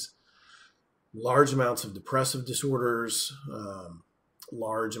diagnoses, large amounts of depressive disorders,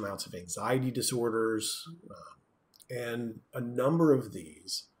 large amounts of anxiety disorders, and a number of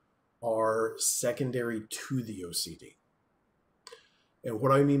these are secondary to the OCD. And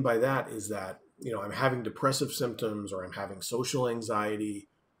what I mean by that is that, I'm having depressive symptoms, or I'm having social anxiety,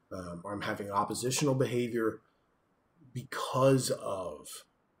 or I'm having oppositional behavior because of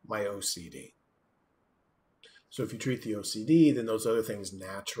my OCD. So if you treat the OCD, then those other things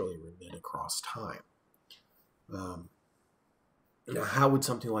naturally remit across time. Now, how would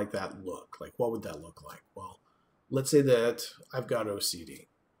something like that look? Like, what would that look like? Well, let's say that I've got OCD,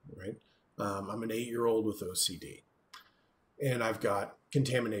 right? I'm an 8-year-old with OCD, and I've got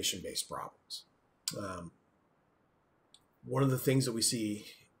contamination-based problems. One of the things that we see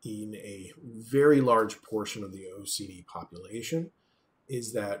in a very large portion of the OCD population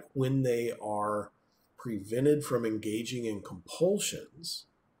is that when they are prevented from engaging in compulsions,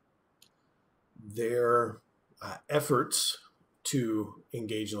 their efforts to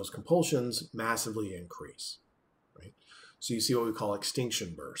engage in those compulsions massively increase, right? So you see what we call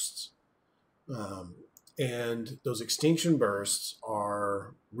extinction bursts. And those extinction bursts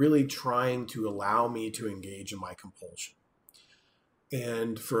are really trying to allow me to engage in my compulsion.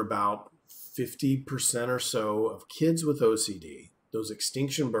 And for about 50% or so of kids with OCD, those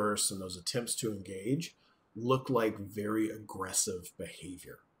extinction bursts and those attempts to engage look like very aggressive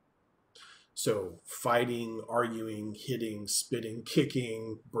behavior. So fighting, arguing, hitting, spitting,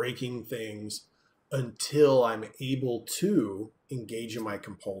 kicking, breaking things until I'm able to engage in my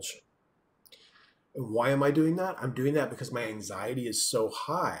compulsion. And why am I doing that? I'm doing that because my anxiety is so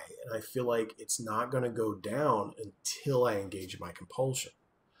high and I feel like it's not going to go down until I engage in my compulsion.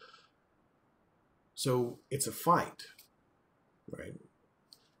 So it's a fight, right?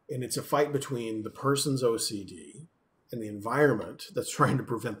 And it's a fight between the person's OCD and the environment that's trying to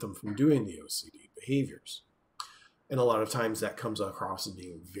prevent them from doing the OCD behaviors. And a lot of times that comes across as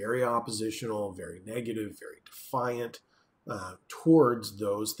being very oppositional, very negative, very defiant, towards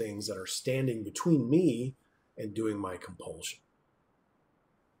those things that are standing between me and doing my compulsion.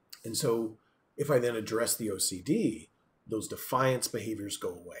 And so if I then address the OCD, those defiance behaviors go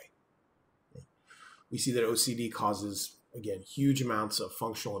away. We see that OCD causes, again, huge amounts of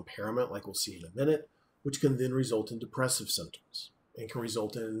functional impairment, like we'll see in a minute, which can then result in depressive symptoms and can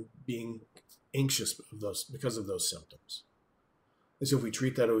result in being anxious because of those symptoms. And so if we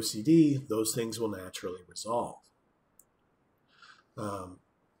treat that OCD, those things will naturally resolve.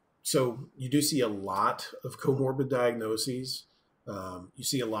 So you do see a lot of comorbid diagnoses. You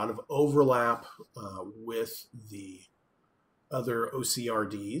see a lot of overlap with the other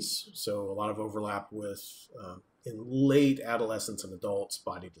OCRDs. So a lot of overlap with, in late adolescents and adults,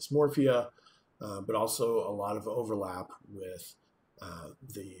 body dysmorphia, but also a lot of overlap with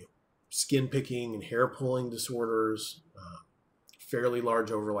the skin picking and hair pulling disorders, fairly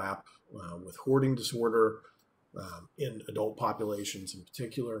large overlap with hoarding disorder, in adult populations in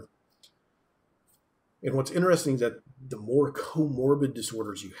particular. And what's interesting is that the more comorbid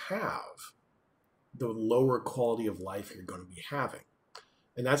disorders you have, the lower quality of life you're going to be having.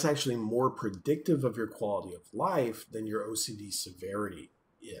 And that's actually more predictive of your quality of life than your OCD severity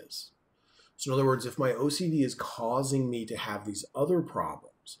is. So in other words, if my OCD is causing me to have these other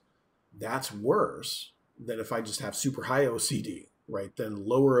problems, that's worse than if I just have super high OCD, right? Then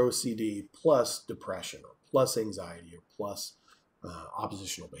lower OCD plus depression or plus anxiety or plus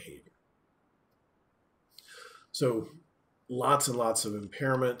oppositional behavior. So lots and lots of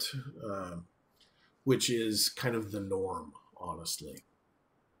impairment, which is kind of the norm, honestly.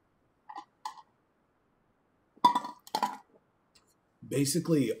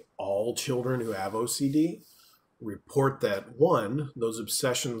 Basically, all children who have OCD report that, one, those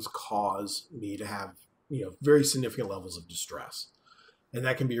obsessions cause me to have, very significant levels of distress. And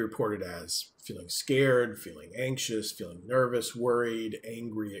that can be reported as feeling scared, feeling anxious, feeling nervous, worried,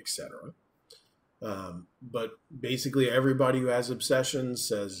 angry, etc. But basically everybody who has obsessions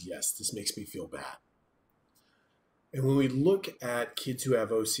says, yes, this makes me feel bad. And when we look at kids who have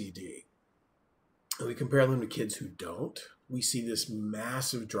OCD, and we compare them to kids who don't, we see this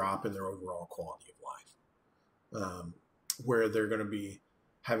massive drop in their overall quality of life, where they're going to be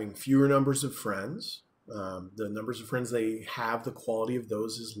having fewer numbers of friends. The numbers of friends they have, the quality of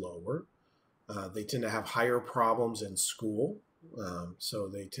those is lower. They tend to have higher problems in school. So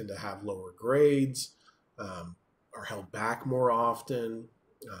they tend to have lower grades, are held back more often,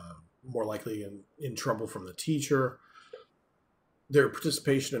 more likely in trouble from the teacher. Their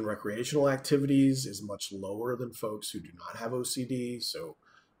participation in recreational activities is much lower than folks who do not have OCD. So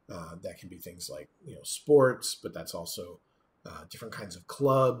that can be things like, sports, but that's also different kinds of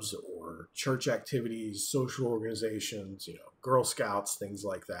clubs or church activities, social organizations, Girl Scouts, things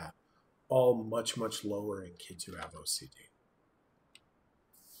like that, all much, much lower in kids who have OCD.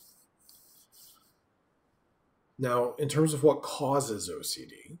 Now, in terms of what causes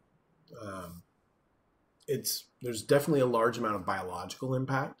OCD, there's definitely a large amount of biological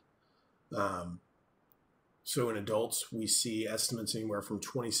impact. So in adults, we see estimates anywhere from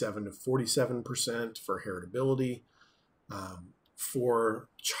 27 to 47% for heritability. For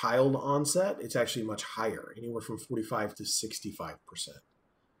child onset, it's actually much higher, anywhere from 45 to 65%.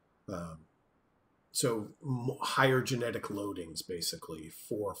 So higher genetic loadings, basically,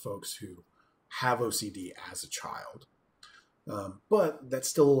 for folks who have OCD as a child. But that's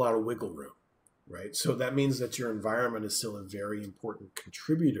still a lot of wiggle room, right? So that means that your environment is still a very important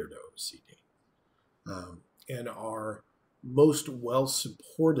contributor to OCD. And our most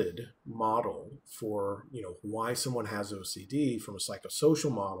well-supported model for, why someone has OCD from a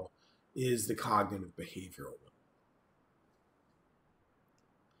psychosocial model is the cognitive behavioral one.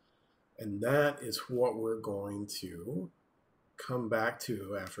 And that is what we're going to come back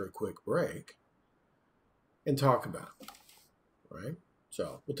to after a quick break and talk about, right?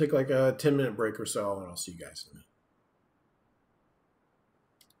 So we'll take like a 10-minute break or so, and I'll see you guys in a minute.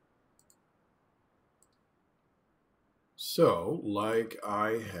 So, like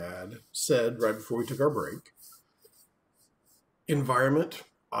I had said right before we took our break, environment,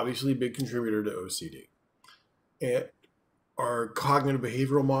 obviously a big contributor to OCD. And our cognitive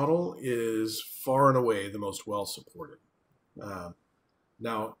behavioral model is far and away the most well-supported.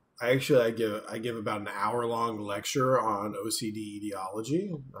 Now, I give about an hour-long lecture on OCD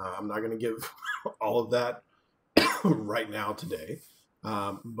etiology. I'm not going to give all of that right now today,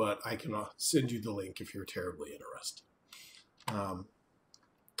 but I can send you the link if you're terribly interested.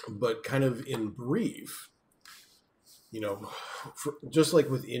 But kind of in brief, just like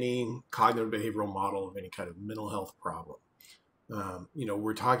with any cognitive behavioral model of any kind of mental health problem,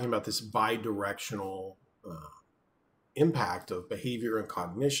 we're talking about this bidirectional impact of behavior and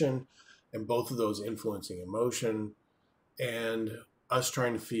cognition, and both of those influencing emotion, and us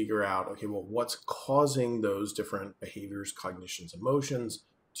trying to figure out, okay, well, what's causing those different behaviors, cognitions, emotions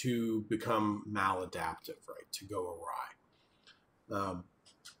to become maladaptive, right, to go awry.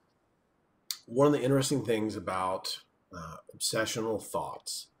 One of the interesting things about obsessional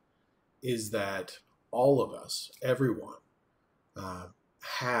thoughts is that all of us, everyone,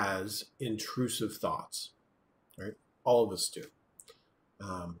 has intrusive thoughts, right? All of us do.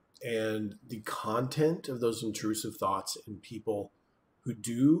 And the content of those intrusive thoughts in people who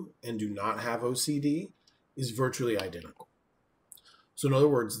do and do not have OCD is virtually identical. So in other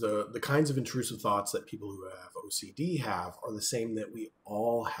words, the kinds of intrusive thoughts that people who have OCD have are the same that we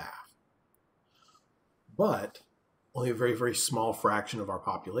all have. But only a very, very small fraction of our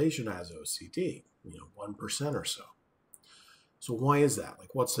population has OCD, 1% or so. So why is that?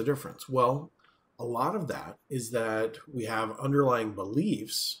 Like, what's the difference? Well, a lot of that is that we have underlying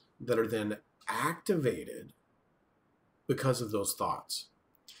beliefs that are then activated because of those thoughts.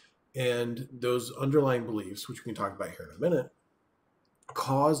 And those underlying beliefs, which we can talk about here in a minute,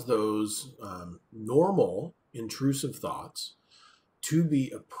 cause those normal intrusive thoughts to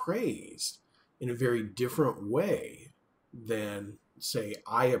be appraised in a very different way than, say,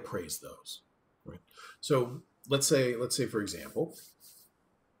 I appraise those. Right? So let's say, for example,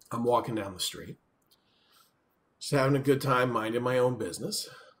 I'm walking down the street, just having a good time, minding my own business,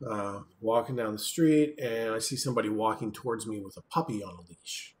 walking down the street, and I see somebody walking towards me with a puppy on a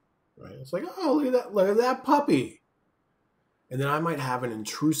leash. Right? It's like, oh, look at that puppy. And then I might have an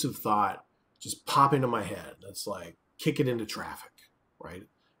intrusive thought just pop into my head. That's like, kick it into traffic, right?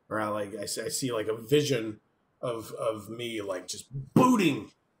 Or I see like a vision of me like just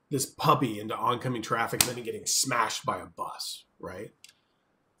booting this puppy into oncoming traffic and then getting smashed by a bus, right?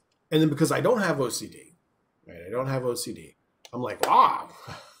 And then because I don't have OCD, right? I'm like, wow,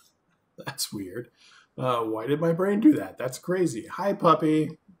 that's weird. Why did my brain do that? That's crazy. Hi,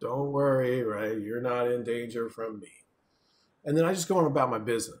 puppy. Don't worry, right? You're not in danger from me. And then I just go on about my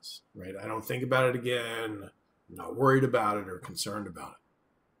business, right? I don't think about it again. I'm not worried about it or concerned about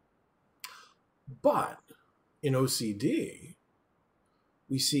it. But in OCD,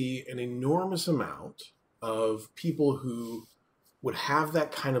 we see an enormous amount of people who would have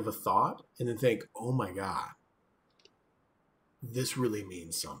that kind of a thought and then think, oh my God, this really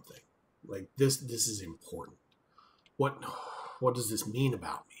means something. Like this is important. What does this mean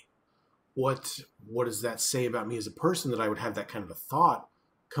about me? What does that say about me as a person that I would have that kind of a thought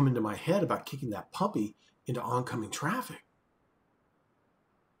come into my head about kicking that puppy into oncoming traffic?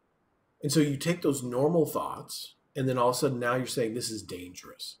 And so you take those normal thoughts, and then all of a sudden now you're saying this is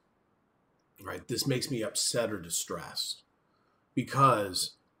dangerous, right? This makes me upset or distressed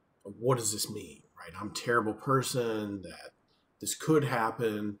because what does this mean, right? I'm a terrible person, that this could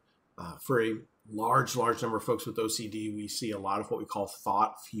happen. For a large number of folks with OCD, we see a lot of what we call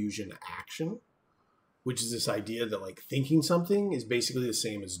thought fusion action, which is this idea that like thinking something is basically the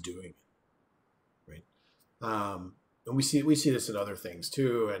same as doing it, right? And we see this in other things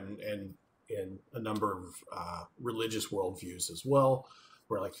too, and in a number of religious worldviews as well,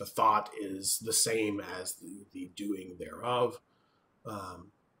 where like the thought is the same as the doing thereof.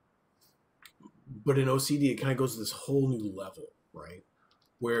 But in OCD, it kind of goes to this whole new level, right?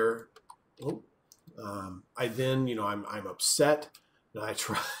 Where I then, I'm upset, and I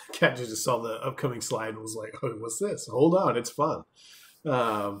try. Kat just saw the upcoming slide and was like, "Oh, what's this? Hold on, it's fun."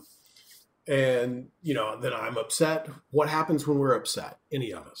 And then I'm upset. What happens when we're upset?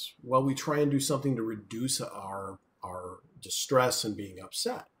 Any of us? Well, we try and do something to reduce our distress and being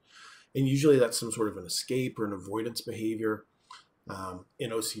upset, and usually that's some sort of an escape or an avoidance behavior.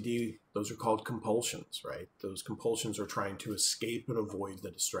 In OCD, those are called compulsions, right? Those compulsions are trying to escape and avoid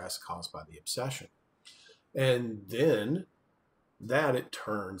the distress caused by the obsession. And then that, it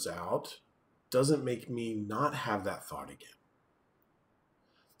turns out, doesn't make me not have that thought again.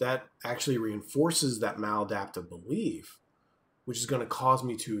 That actually reinforces that maladaptive belief, which is going to cause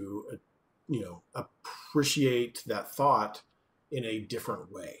me to, appreciate that thought in a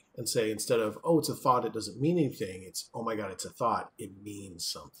different way and say, instead of, oh, it's a thought, it doesn't mean anything, it's, oh my God, it's a thought, it means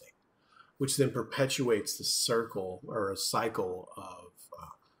something, which then perpetuates the circle or a cycle of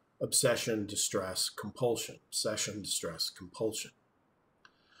obsession, distress, compulsion, obsession, distress, compulsion.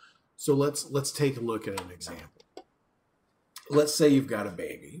 So let's take a look at an example. Let's say you've got a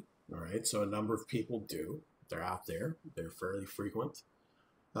baby, all right? So a number of people do. They're out there. They're fairly frequent.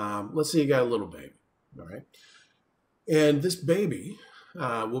 Let's say you got a little baby, all right? And this baby,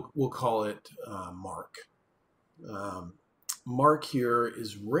 we'll call it Mark. Mark here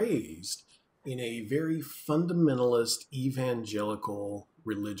is raised in a very fundamentalist, evangelical,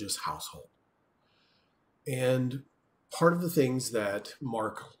 religious household. And part of the things that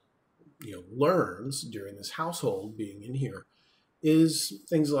Mark, learns during this household, being in here, is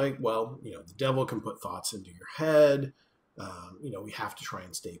things like, well, the devil can put thoughts into your head. We have to try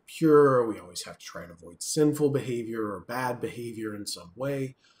and stay pure. We always have to try and avoid sinful behavior or bad behavior in some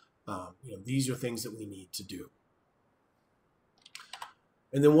way. These are things that we need to do.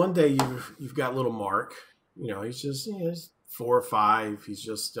 And then one day you've got little Mark. He's just he's 4 or 5. He's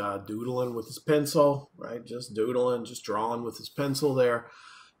just doodling with his pencil, right? Just doodling, just drawing with his pencil there.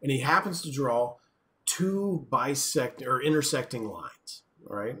 And he happens to draw 2 intersecting lines,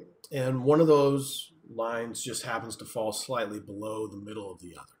 right? And one of those lines just happens to fall slightly below the middle of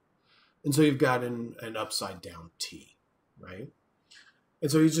the other. And so you've got an upside down T, right?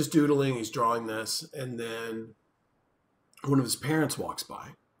 And so he's just doodling, he's drawing this, and then one of his parents walks by,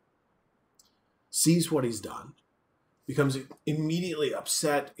 sees what he's done, becomes immediately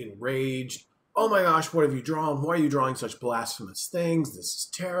upset, enraged. Oh my gosh, what have you drawn? Why are you drawing such blasphemous things? This is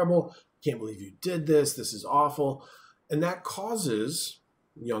terrible. Can't believe you did this. This is awful. And that causes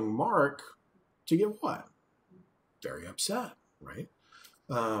young Mark to get what? Very upset, right?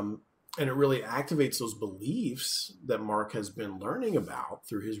 And it really activates those beliefs that Mark has been learning about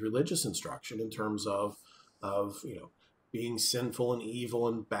through his religious instruction in terms of being sinful and evil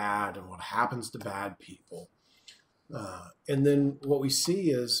and bad and what happens to bad people. And then what we see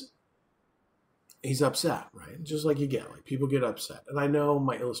is he's upset, right? Just like you get, like people get upset. And I know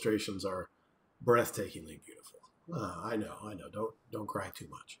my illustrations are breathtakingly beautiful. I know. Don't cry too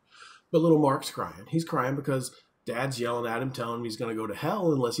much. But little Mark's crying. He's crying because Dad's yelling at him, telling him he's going to go to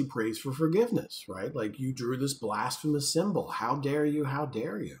hell unless he prays for forgiveness, right? Like, you drew this blasphemous symbol. How dare you? How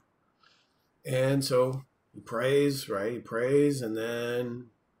dare you? And so he prays, right? He prays, and then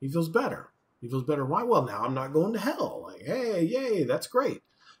he feels better. He feels better. Why? Well, now I'm not going to hell. Like, hey, yay, that's great.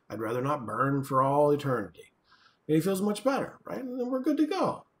 I'd rather not burn for all eternity. And he feels much better, right? And then we're good to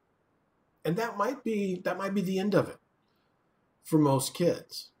go. And that might be the end of it. for most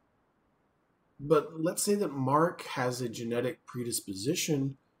kids. But let's say that Mark has a genetic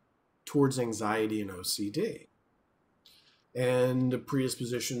predisposition towards anxiety and OCD, and a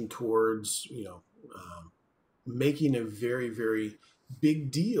predisposition towards, making a very, very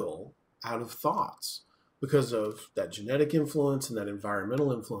big deal out of thoughts because of that genetic influence and that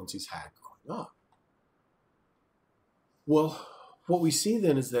environmental influence he's had growing up. Well, what we see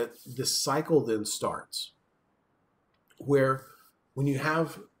then is that this cycle then starts where when you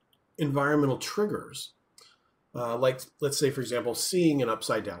have environmental triggers, like let's say, for example, seeing an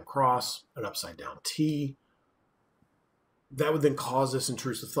upside down cross, an upside down T, that would then cause this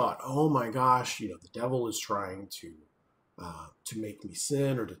intrusive thought, oh my gosh, the devil is trying to make me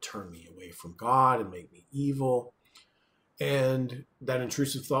sin or to turn me away from God and make me evil. And that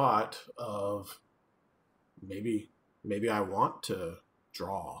intrusive thought of maybe I want to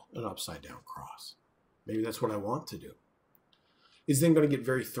draw an upside down cross. Maybe that's what I want to do. Is then going to get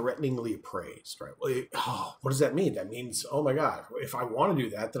very threateningly appraised, right? Well, what does that mean? That means, oh my God, if I want to do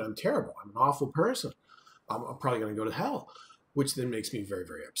that, then I'm terrible. I'm an awful person. I'm probably going to go to hell, which then makes me very,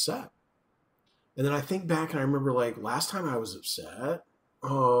 very upset. And then I think back and I remember, like, last time I was upset,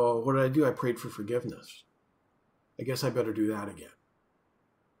 oh, what did I do? I prayed for forgiveness. I guess I better do that again,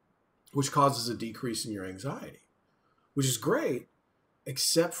 which causes a decrease in your anxiety, which is great,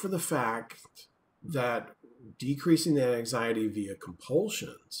 except for the fact that decreasing that anxiety via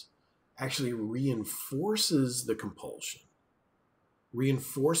compulsions actually reinforces the compulsion,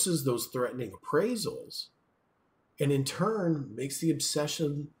 reinforces those threatening appraisals, and in turn makes the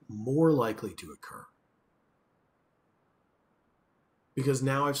obsession more likely to occur. Because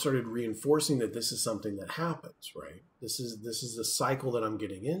now I've started reinforcing that this is something that happens, right? This is the cycle that I'm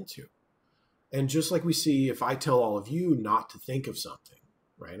getting into. And just like we see, if I tell all of you not to think of something,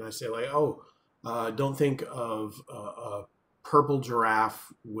 right? And I say like, don't think of a purple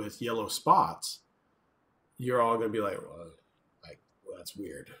giraffe with yellow spots. You're all going to be like, well, that's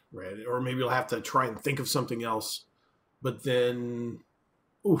weird, right? Or maybe you'll have to try and think of something else. But then,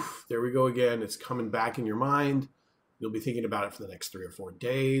 there we go again. It's coming back in your mind. You'll be thinking about it for the next 3 or 4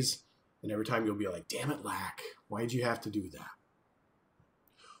 days. And every time you'll be like, damn it, Lack, why'd you have to do that?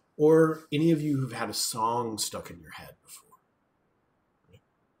 Or any of you who've had a song stuck in your head before. Right?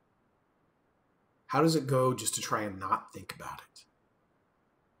 How does it go just to try and not think about it?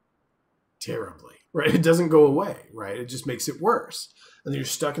 Terribly, right? It doesn't go away, right? It just makes it worse. And then you're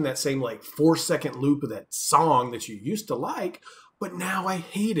stuck in that same 4-second loop of that song that you used to like, but now I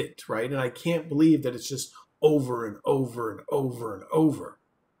hate it, right? And I can't believe that it's just over and over and over and over.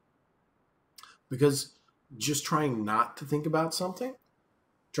 Because just trying not to think about something,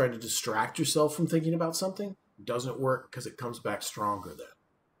 trying to distract yourself from thinking about something, doesn't work because it comes back stronger then.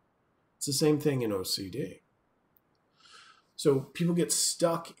 It's the same thing in OCD. So people get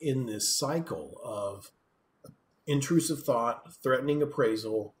stuck in this cycle of intrusive thought, threatening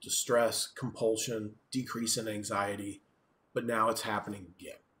appraisal, distress, compulsion, decrease in anxiety, but now it's happening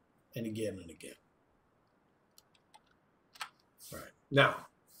again and again and again. All right. Now,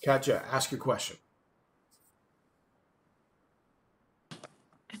 Katja, ask your question.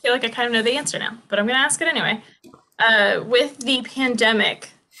 I feel like I kind of know the answer now, but I'm going to ask it anyway. With the pandemic,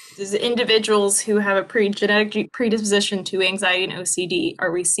 does individuals who have a genetic predisposition to anxiety and OCD,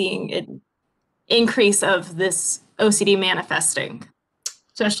 are we seeing an increase of this OCD manifesting,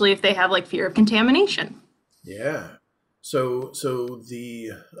 especially if they have fear of contamination? Yeah. So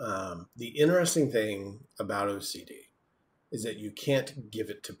the interesting thing about OCD is that you can't give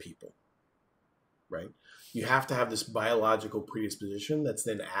it to people, right? You have to have this biological predisposition that's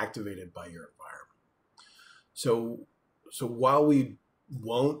then activated by your environment. So while we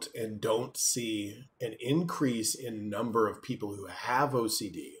won't and don't see an increase in number of people who have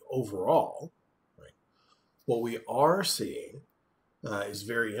OCD overall, right? What we are seeing is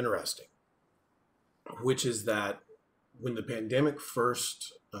very interesting, which is that when the pandemic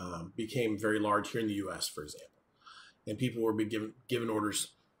first became very large here in the US, for example, and people were given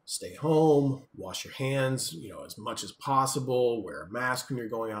orders, stay home, wash your hands, as much as possible, wear a mask when you're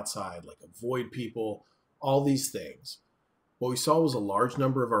going outside, avoid people, all these things. What we saw was a large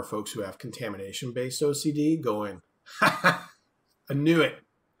number of our folks who have contamination-based OCD going, I knew it,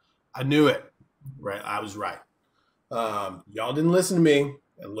 right? I was right. Y'all didn't listen to me,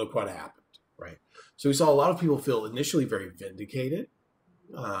 and look what happened, right? So we saw a lot of people feel initially very vindicated,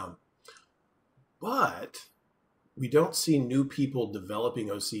 but we don't see new people developing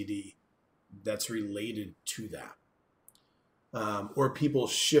OCD that's related to that, or people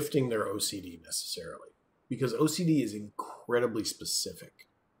shifting their OCD necessarily, because OCD is incredibly specific,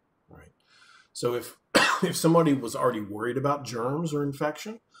 right? So if if somebody was already worried about germs or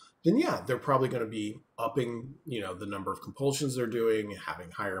infection, then yeah, they're probably going to be upping, the number of compulsions they're doing, having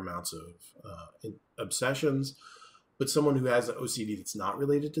higher amounts of obsessions. But someone who has an OCD that's not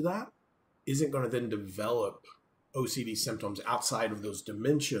related to that isn't going to then develop OCD symptoms outside of those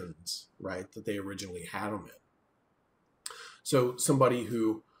dimensions, right, that they originally had them in. So somebody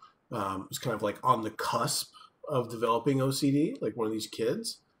who was kind of like on the cusp of developing OCD, like one of these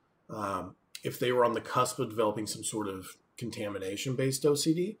kids, if they were on the cusp of developing some sort of contamination-based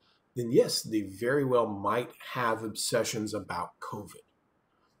OCD, then yes, they very well might have obsessions about COVID,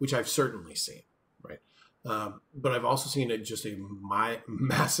 which I've certainly seen, right? But I've also seen it just a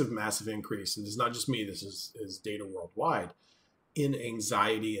massive increase. And it's not just me, this is data worldwide, in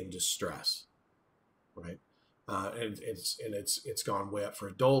anxiety and distress, right? And it's gone way up for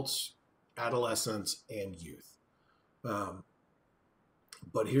adults, adolescents, and youth.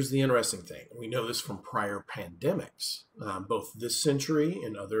 But here's the interesting thing. We know this from prior pandemics, both this century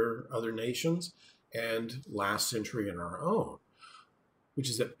in other nations and last century in our own, which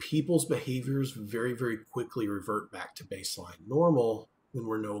is that people's behaviors very, very quickly revert back to baseline normal when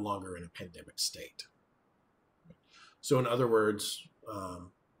we're no longer in a pandemic state. So in other words,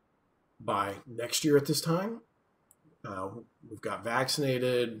 by next year at this time, we've got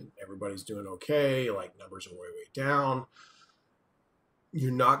vaccinated, everybody's doing okay, like numbers are way down.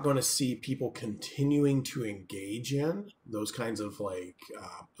 You're not going to see people continuing to engage in those kinds of like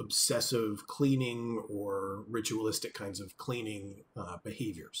obsessive cleaning or ritualistic kinds of cleaning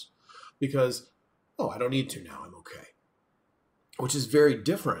behaviors because, I don't need to now, I'm okay. Which is very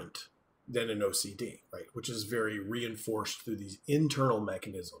different than an OCD, right? Which is very reinforced through these internal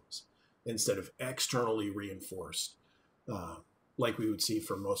mechanisms instead of externally reinforced like we would see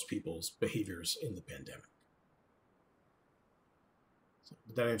for most people's behaviors in the pandemic.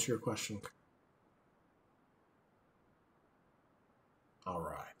 Did that answer your question? All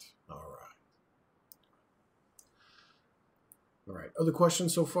right. Other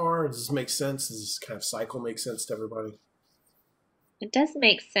questions so far? Does this make sense? Does this kind of cycle make sense to everybody? It does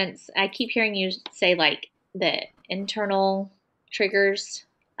make sense. I keep hearing you say like the internal triggers,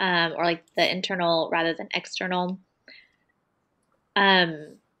 or like the internal rather than external.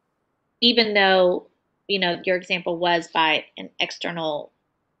 Even though, your example was by an external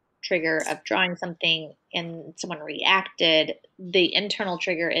trigger of drawing something and someone reacted, the internal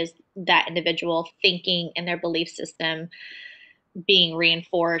trigger is that individual thinking and their belief system being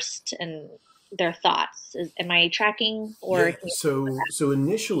reinforced and their thoughts. Am I tracking? Or Yeah. So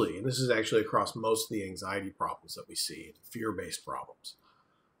initially, and this is actually across most of the anxiety problems that we see, fear-based problems,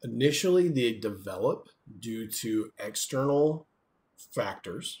 initially they develop due to external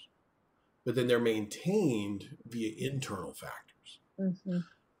factors, but then they're maintained via internal factors. Mm-hmm.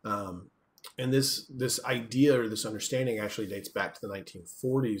 And this idea or this understanding actually dates back to the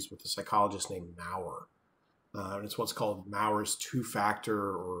 1940s with a psychologist named Maurer. And it's what's called Maurer's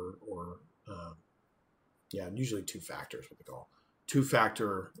two-factor usually two factors, what they call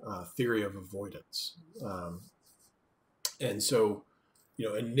two-factor theory of avoidance. And so,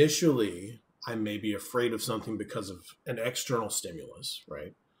 initially I may be afraid of something because of an external stimulus,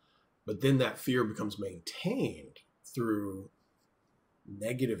 right? But then that fear becomes maintained through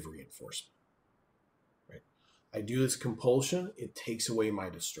negative reinforcement, right? I do this compulsion, it takes away my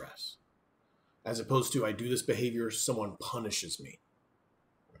distress. As opposed to I do this behavior, someone punishes me.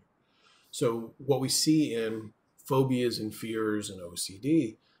 Right? So what we see in phobias and fears and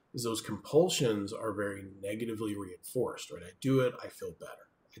OCD is those compulsions are very negatively reinforced, right? I do it, I feel better.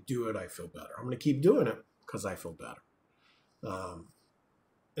 I do it, I feel better. I'm going to keep doing it because I feel better.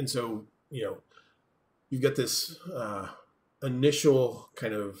 And so, you've got this initial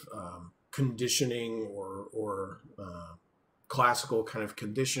kind of conditioning or classical kind of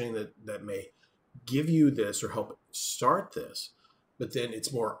conditioning that may give you this or help start this, but then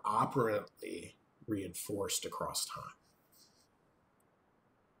it's more operantly reinforced across time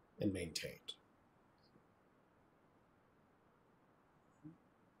and maintained.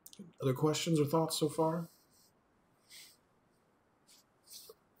 Other questions or thoughts so far?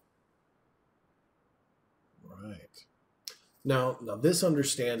 Right. Now this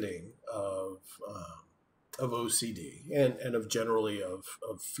understanding of OCD and of generally of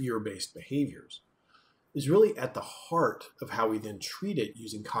fear-based behaviors is really at the heart of how we then treat it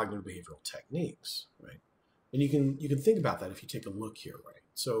using cognitive behavioral techniques, right? And you can think about that if you take a look here, right?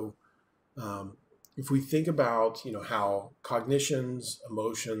 So if we think about how cognitions,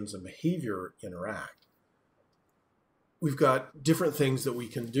 emotions, and behavior interact, we've got different things that we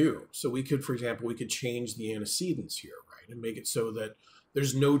can do. So we could, for example, change the antecedents here, right? And make it so that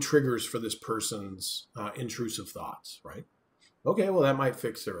there's no triggers for this person's intrusive thoughts, right? Okay, well, that might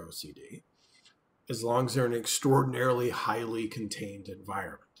fix their OCD as long as they're in an extraordinarily highly contained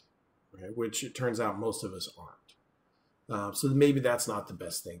environment, right? Which it turns out most of us aren't. So maybe that's not the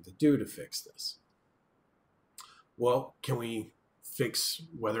best thing to do to fix this. Well, can we fix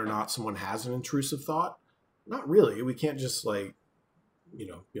whether or not someone has an intrusive thought? Not really. We can't just like, be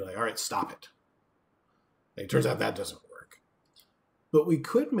like, all right, stop it. It turns out that doesn't work. But we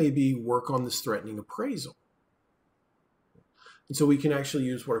could maybe work on this threatening appraisal. And so we can actually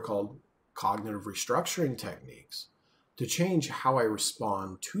use what are called cognitive restructuring techniques to change how I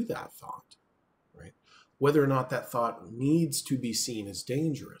respond to that thought, right? Whether or not that thought needs to be seen as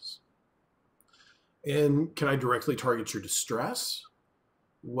dangerous. And can I directly target your distress?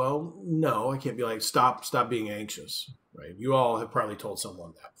 Well, no, I can't be like, stop being anxious, right? You all have probably told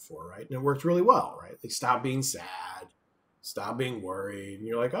someone that before, right? And it worked really well, right? Like, stop being sad, stop being worried. And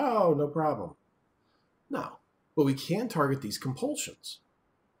you're like, oh, no problem. No, but we can target these compulsions.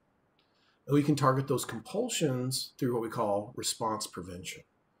 And we can target those compulsions through what we call response prevention.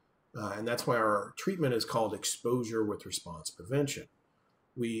 And that's why our treatment is called exposure with response prevention.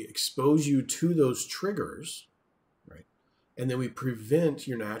 We expose you to those triggers, right? And then we prevent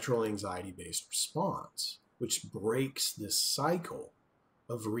your natural anxiety-based response, which breaks this cycle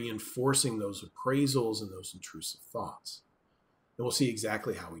of reinforcing those appraisals and those intrusive thoughts. And we'll see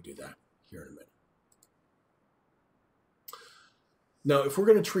exactly how we do that here in a minute. Now, if we're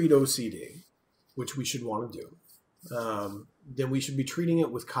going to treat OCD, which we should want to do, then we should be treating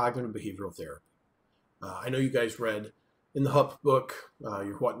it with cognitive behavioral therapy. I know you guys read in the HUP book,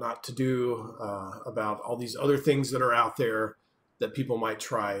 your What Not to Do, about all these other things that are out there that people might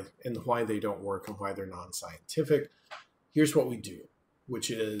try and why they don't work and why they're non-scientific. Here's what we do, which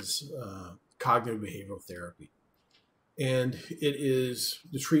is cognitive behavioral therapy. And it is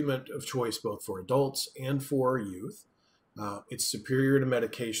the treatment of choice both for adults and for youth. It's superior to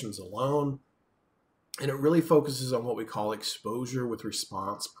medications alone. And it really focuses on what we call exposure with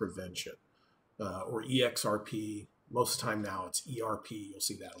response prevention, or EXRP. Most of the time now it's ERP. You'll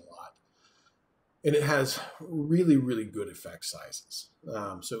see that a lot. And it has really, really good effect sizes.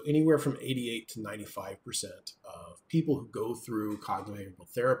 So anywhere from 88 to 95% of people who go through cognitive behavioral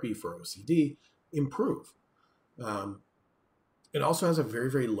therapy for OCD improve. It also has a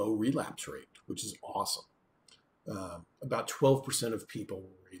very, very low relapse rate, which is awesome. About 12% of people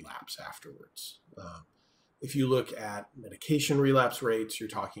will relapse afterwards. If you look at medication relapse rates, you're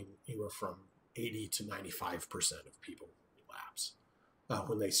talking anywhere from 80 to 95% of people relapse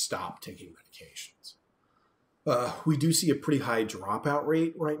when they stop taking medications. We do see a pretty high dropout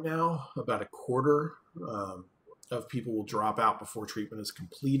rate right now. About a quarter of people will drop out before treatment is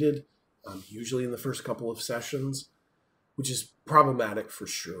completed, usually in the first couple of sessions, which is problematic for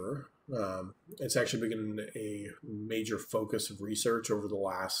sure. It's actually been a major focus of research over the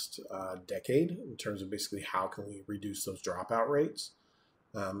last decade in terms of basically how can we reduce those dropout rates.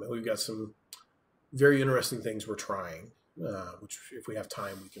 And we've got some very interesting things we're trying, which if we have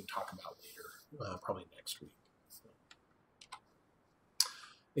time, we can talk about later, probably next week.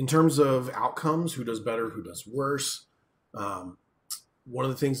 In terms of outcomes, who does better, who does worse? One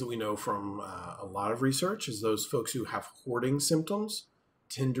of the things that we know from a lot of research is those folks who have hoarding symptoms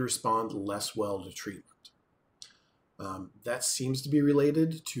tend to respond less well to treatment. That seems to be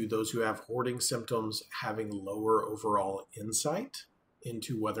related to those who have hoarding symptoms having lower overall insight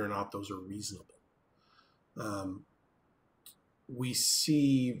into whether or not those are reasonable. We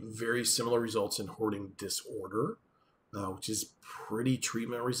see very similar results in hoarding disorder, which is pretty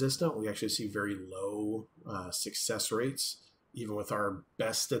treatment resistant. We actually see very low success rates, even with our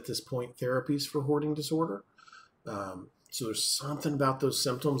best at this point therapies for hoarding disorder. So there's something about those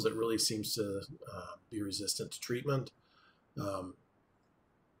symptoms that really seems to be resistant to treatment.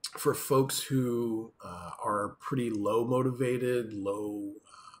 For folks who are pretty low motivated, low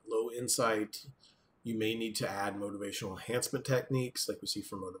insight, you may need to add motivational enhancement techniques like we see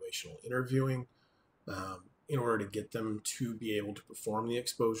for motivational interviewing in order to get them to be able to perform the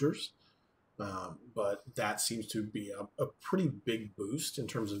exposures. But that seems to be a pretty big boost in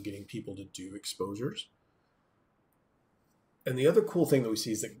terms of getting people to do exposures. And the other cool thing that we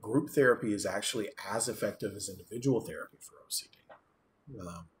see is that group therapy is actually as effective as individual therapy for OCD.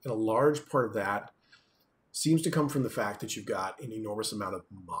 And a large part of that seems to come from the fact that you've got an enormous amount of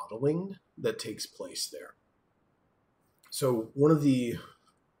modeling that takes place there. So one of the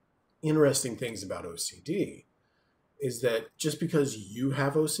interesting things about OCD is that just because you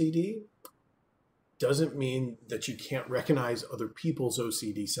have OCD doesn't mean that you can't recognize other people's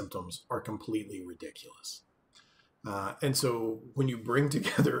OCD symptoms are completely ridiculous. And so when you bring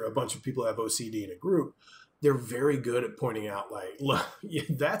together a bunch of people who have OCD in a group, they're very good at pointing out, like, look, yeah,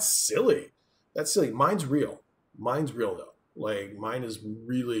 that's silly. That's silly. Mine's real. Mine's real, though. Like, mine is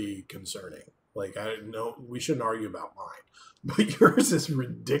really concerning. Like, I know we shouldn't argue about mine, but yours is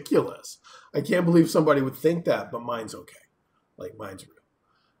ridiculous. I can't believe somebody would think that, but mine's okay. Like, mine's real.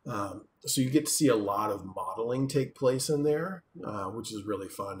 So you get to see a lot of modeling take place in there, which is really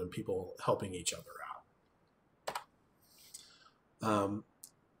fun, and people helping each other out.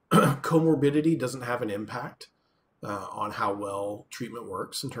 Comorbidity doesn't have an impact on how well treatment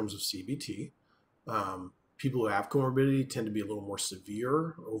works in terms of CBT. People who have comorbidity tend to be a little more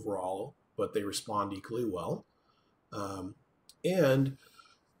severe overall, but they respond equally well. And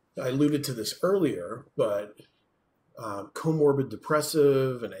I alluded to this earlier, but comorbid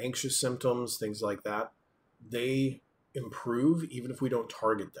depressive and anxious symptoms, things like that, they improve even if we don't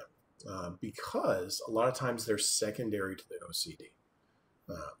target them, because a lot of times they're secondary to the OCD,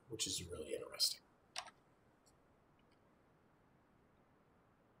 which is really interesting.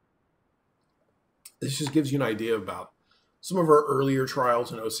 This just gives you an idea about some of our earlier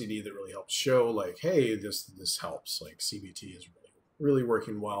trials in OCD that really helped show, like, hey, this helps. Like, CBT is really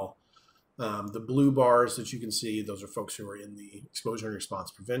working well. The blue bars that you can see, those are folks who are in the exposure and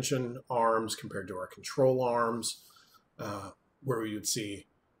response prevention arms compared to our control arms, where we would see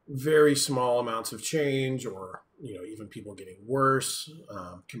very small amounts of change, or even people getting worse,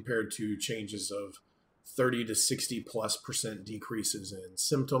 compared to changes of 30 to 60+% decreases in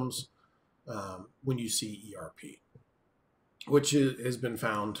symptoms when you see ERP, which has been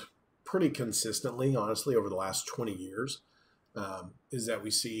found pretty consistently, honestly, over the last 20 years, is that we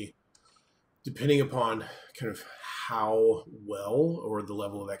see, depending upon kind of how well or the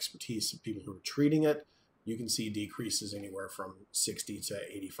level of expertise of people who are treating it, you can see decreases anywhere from 60 to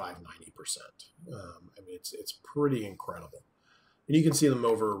 85, 90%. I mean, it's pretty incredible. And you can see them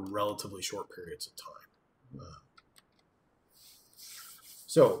over relatively short periods of time.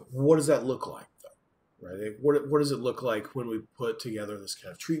 So what does that look like, though? Right? What does it look like when we put together this kind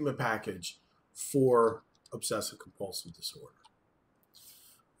of treatment package for obsessive-compulsive disorder?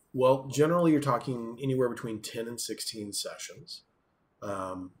 Well, generally, you're talking anywhere between 10 and 16 sessions.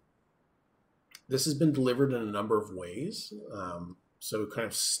 This has been delivered in a number of ways. So kind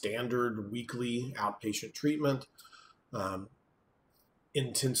of standard weekly outpatient treatment,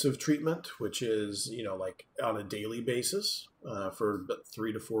 intensive treatment, which is, like on a daily basis for about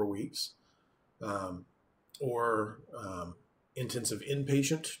 3 to 4 weeks, or intensive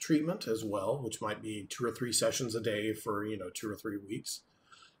inpatient treatment as well, which might be 2 or 3 sessions a day for, 2 or 3 weeks.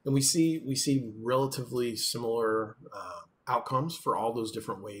 And we see relatively similar outcomes for all those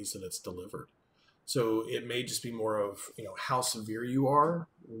different ways that it's delivered. So it may just be more of, how severe you are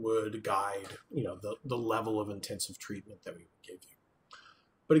would guide, the level of intensive treatment that we would give you.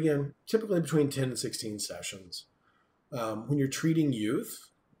 But again, typically between 10 and 16 sessions. When you're treating youth,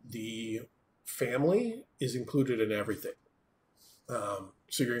 the family is included in everything. So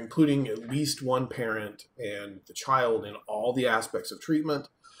you're including at least one parent and the child in all the aspects of treatment.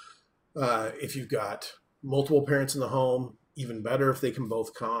 If you've got multiple parents in the home, even better if they can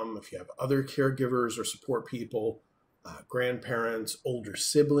both come. If you have other caregivers or support people, grandparents, older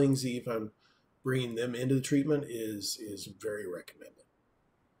siblings even, bringing them into the treatment is very recommended.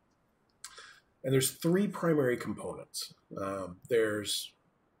 And there's 3 primary components. There's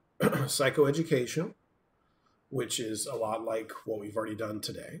psychoeducation, which is a lot like what we've already done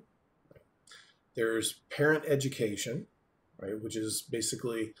today. There's parent education, right, which is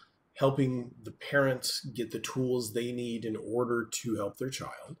basically helping the parents get the tools they need in order to help their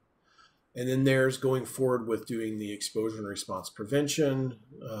child. And then there's going forward with doing the exposure and response prevention,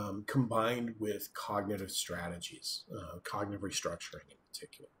 combined with cognitive strategies, cognitive restructuring in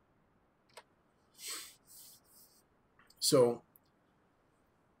particular. So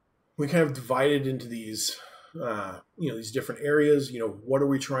we kind of divided into these, these different areas. What are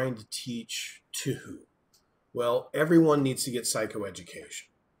we trying to teach to who? Well, everyone needs to get psychoeducation.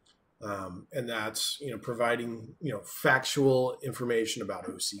 And that's, providing, factual information about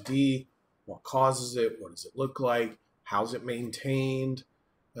OCD, what causes it, what does it look like, how's it maintained,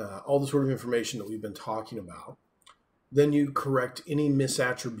 all the sort of information that we've been talking about. Then you correct any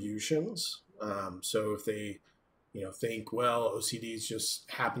misattributions. So if they, think, well, OCD just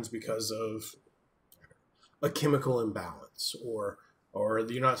happens because of a chemical imbalance, or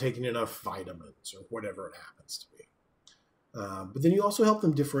you're not taking enough vitamins, or whatever it happens to be. But then you also help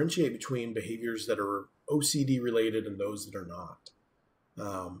them differentiate between behaviors that are OCD related and those that are not.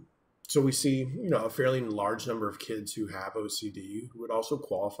 So we see, a fairly large number of kids who have OCD who would also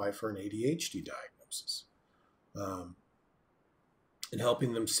qualify for an ADHD diagnosis. and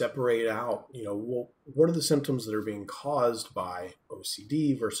helping them separate out, well, what are the symptoms that are being caused by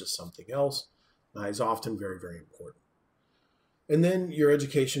OCD versus something else is often very, very important. And then your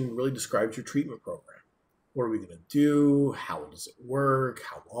education really describes your treatment program. What are we going to do? How does it work?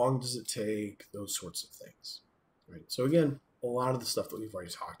 How long does it take? Those sorts of things. Right? So again, a lot of the stuff that we've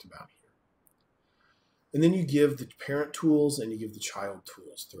already talked about here. And then you give the parent tools and you give the child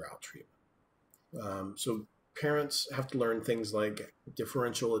tools throughout treatment. So parents have to learn things like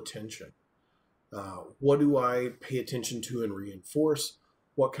differential attention. What do I pay attention to and reinforce?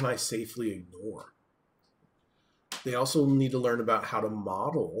 What can I safely ignore? They also need to learn about how to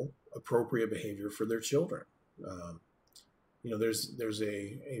model appropriate behavior for their children. There's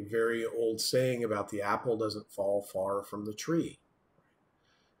a very old saying about the apple doesn't fall far from the tree.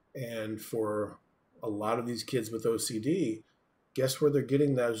 And for a lot of these kids with OCD, guess where they're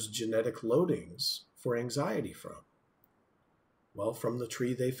getting those genetic loadings for anxiety from? Well, from the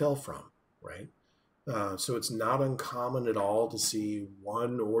tree they fell from, right? So it's not uncommon at all to see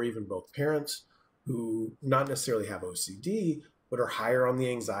one or even both parents who not necessarily have OCD, but are higher on the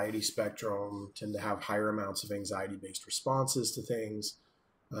anxiety spectrum, tend to have higher amounts of anxiety-based responses to things.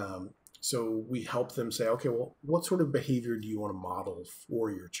 So we help them say, okay, well, what sort of behavior do you want to model for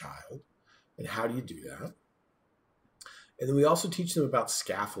your child? And how do you do that? And then we also teach them about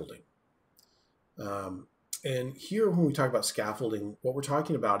scaffolding. And here, when we talk about scaffolding, what we're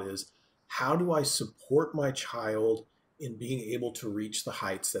talking about is, how do I support my child in being able to reach the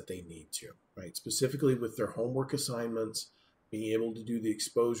heights that they need to, right? Specifically with their homework assignments, being able to do the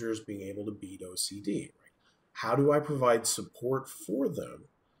exposures, being able to beat OCD, right? How do I provide support for them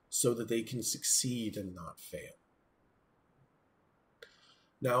so that they can succeed and not fail?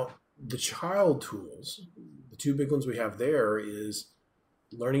 Now, the child tools, the two big ones we have there is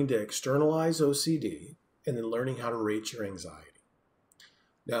learning to externalize OCD and then learning how to rate your anxiety.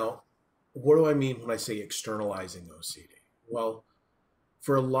 Now, what do I mean when I say externalizing OCD? Well,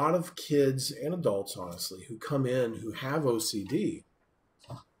 for a lot of kids and adults, honestly, who come in who have OCD,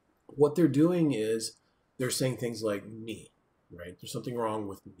 what they're doing is they're saying things like me, right? There's something wrong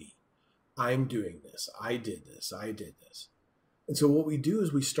with me. I'm doing this. I did this. I did this. And so what we do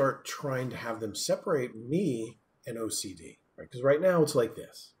is we start trying to have them separate me and OCD, right? Because right now it's like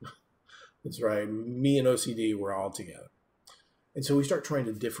this. It's right. Me and OCD, we're all together. And so we start trying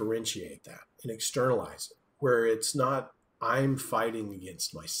to differentiate that and externalize it, where it's not I'm fighting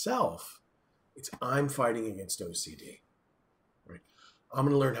against myself, it's I'm fighting against OCD, right? I'm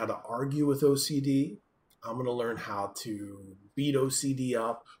going to learn how to argue with OCD. I'm going to learn how to beat OCD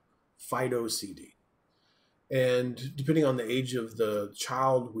up, fight OCD. And depending on the age of the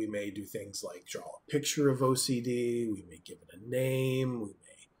child, we may do things like draw a picture of OCD. We may give it a name. We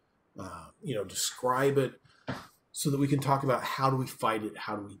may, describe it so that we can talk about how do we fight it,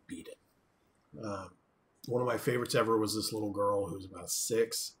 how do we beat it. One of my favorites ever was this little girl who was about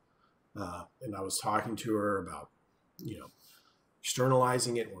 6, and I was talking to her about,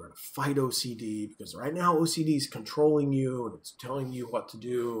 externalizing it. We're going to fight OCD because right now OCD is controlling you and it's telling you what to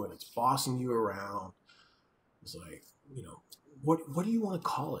do and it's bossing you around. It's like, what do you want to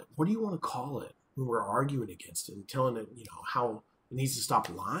call it? What do you want to call it when we're arguing against it and telling it, how it needs to stop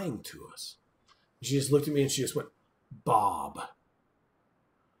lying to us? And she just looked at me and she just went, Bob.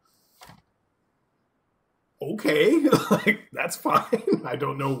 Okay, like, that's fine. I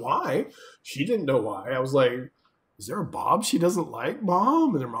don't know why. She didn't know why. I was like, is there a Bob she doesn't like,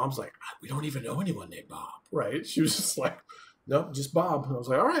 Mom? And her mom's like, we don't even know anyone named Bob, right? She was just like, nope, just Bob. And I was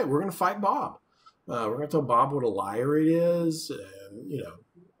like, all right, we're going to fight Bob. We're going to tell Bob what a liar it is. And,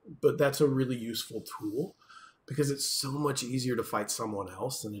 but that's a really useful tool because it's so much easier to fight someone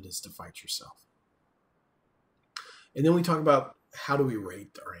else than it is to fight yourself. And then we talk about how do we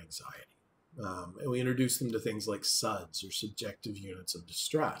rate our anxiety. And we introduce them to things like SUDS, or subjective units of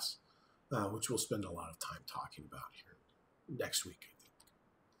distress, which we'll spend a lot of time talking about here next week, I think.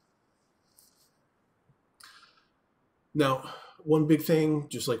 Now, one big thing,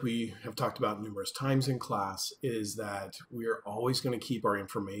 just like we have talked about numerous times in class, is that we are always going to keep our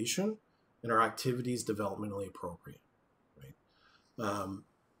information and our activities developmentally appropriate, right?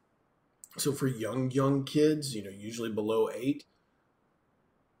 So for young kids, usually below 8,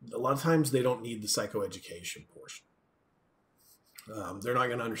 a lot of times they don't need the psychoeducation portion. They're not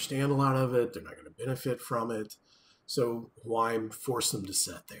going to understand a lot of it. They're not going to benefit from it. So why force them to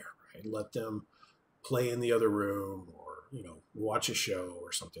sit there, right? Let them play in the other room or, watch a show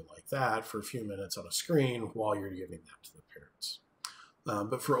or something like that for a few minutes on a screen while you're giving that to the parents.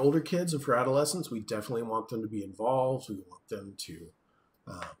 But for older kids and for adolescents, we definitely want them to be involved. We want them to,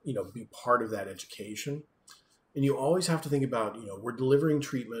 be part of that education. And you always have to think about, we're delivering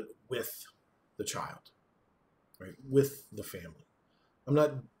treatment with the child, right? With the family. I'm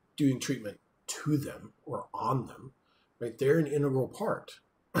not doing treatment to them or on them, right? They're an integral part.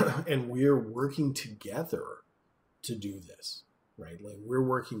 And we're working together to do this, right? Like we're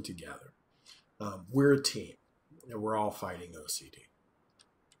working together. We're a team and we're all fighting OCD.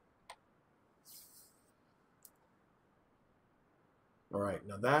 All right,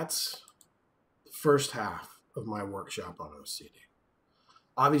 now that's the first half of my workshop on OCD.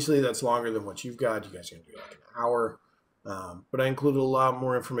 Obviously, that's longer than what you've got. You guys are going to do like an hour. But I included a lot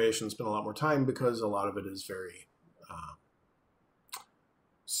more information, spent a lot more time because a lot of it is very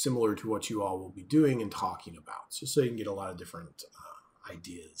similar to what you all will be doing and talking about. So you can get a lot of different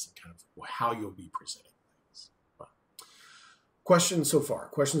ideas and kind of how you'll be presenting things. But questions so far?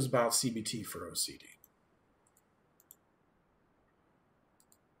 Questions about CBT for OCD?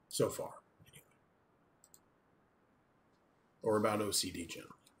 So far, anyway. Or about OCD generally.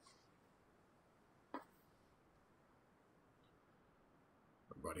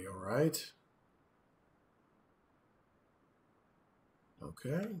 Everybody all right?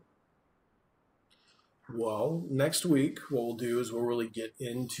 Okay. Well, next week, what we'll do is we'll really get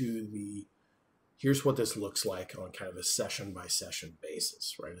into here's what this looks like on kind of a session-by-session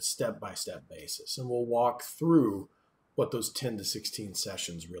basis, right? A step-by-step basis. And we'll walk through what those 10 to 16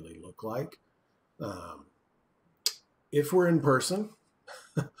 sessions really look like. If we're in person,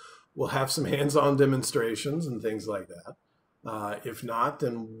 we'll have some hands-on demonstrations and things like that. If not,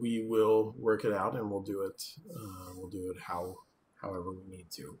 then we will work it out and we'll do it however we need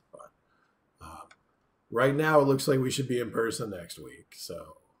to. But right now, it looks like we should be in person next week.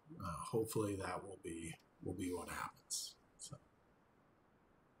 So hopefully that will be what happens. So,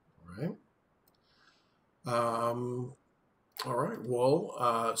 all right. All right.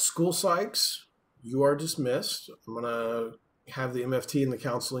 Well, school psychs, you are dismissed. I'm going to have the MFT and the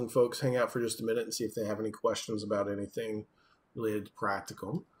counseling folks hang out for just a minute and see if they have any questions about anything related to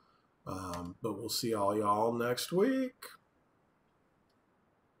practicum. But we'll see all y'all next week.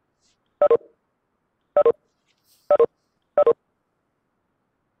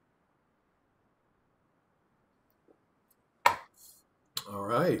 All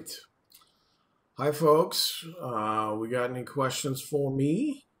right. Hi, folks. We got any questions for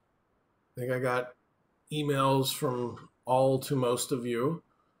me? I think I got emails from all to most of you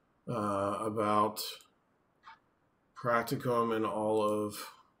about practicum and all of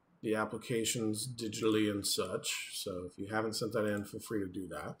the applications digitally and such. So if you haven't sent that in, feel free to do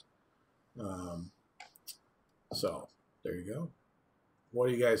that. So there you go. What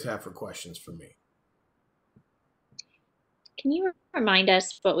do you guys have for questions for me? Can you remind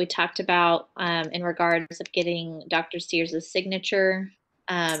us what we talked about in regards of getting Dr. Sears' signature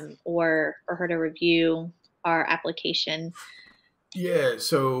or for her to review our application? Yeah,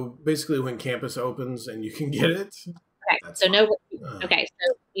 so basically when campus opens and you can get it. Okay,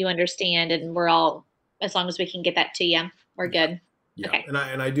 so you understand, and we're all, as long as we can get that to you, we're good. Yeah, okay. And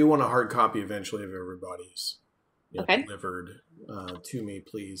I do want a hard copy eventually of everybody's okay. delivered to me,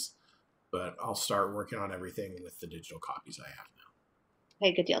 please. But I'll start working on everything with the digital copies I have now.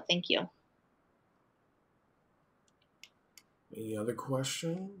 Okay, good deal. Thank you. Any other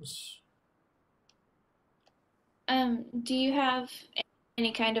questions? Do you have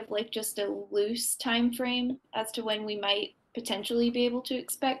any kind of like just a loose time frame as to when we might potentially be able to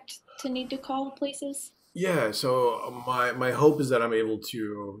expect to need to call places? Yeah, so my hope is that I'm able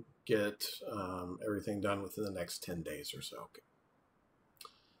to get everything done within the next 10 days or so.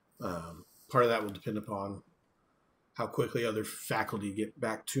 Part of that will depend upon how quickly other faculty get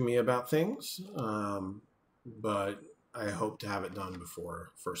back to me about things, but I hope to have it done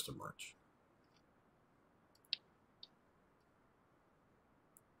before 1st of March.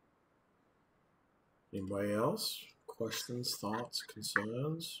 Anybody else? Questions, thoughts,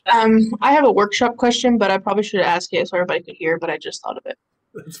 concerns? I have a workshop question, but I probably should ask it so everybody could hear, but I just thought of it.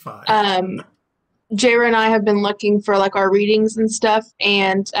 That's fine. Jara and I have been looking for like our readings and stuff,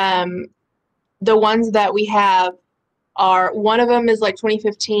 and the ones that we have are, one of them is like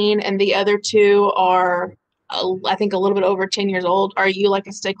 2015 and the other two are I think a little bit over 10 years old. Are you like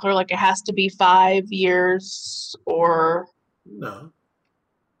a stickler, like it has to be 5 years or? No.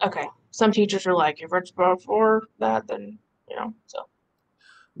 Okay. Some teachers are like, if it's before that, then, so.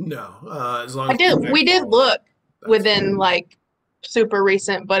 No, as long as we did look within like super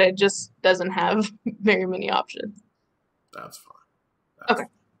recent, but it just doesn't have very many options. That's fine. Okay.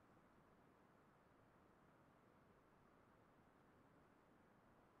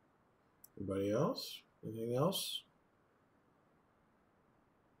 Anybody else? Anything else?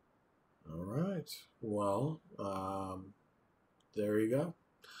 All right. right. Well, there you go.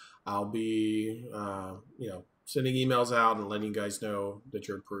 I'll be, sending emails out and letting you guys know that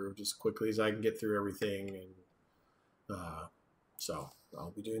you're approved as quickly as I can get through everything. And so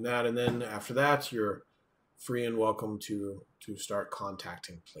I'll be doing that. And then after that, you're free and welcome to start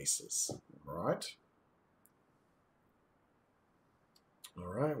contacting places. All right.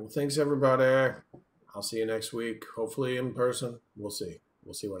 All right. Well, thanks, everybody. I'll see you next week. Hopefully in person. We'll see.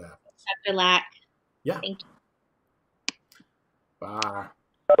 We'll see what happens. Dr. Lack. Yeah. Thank you. Bye.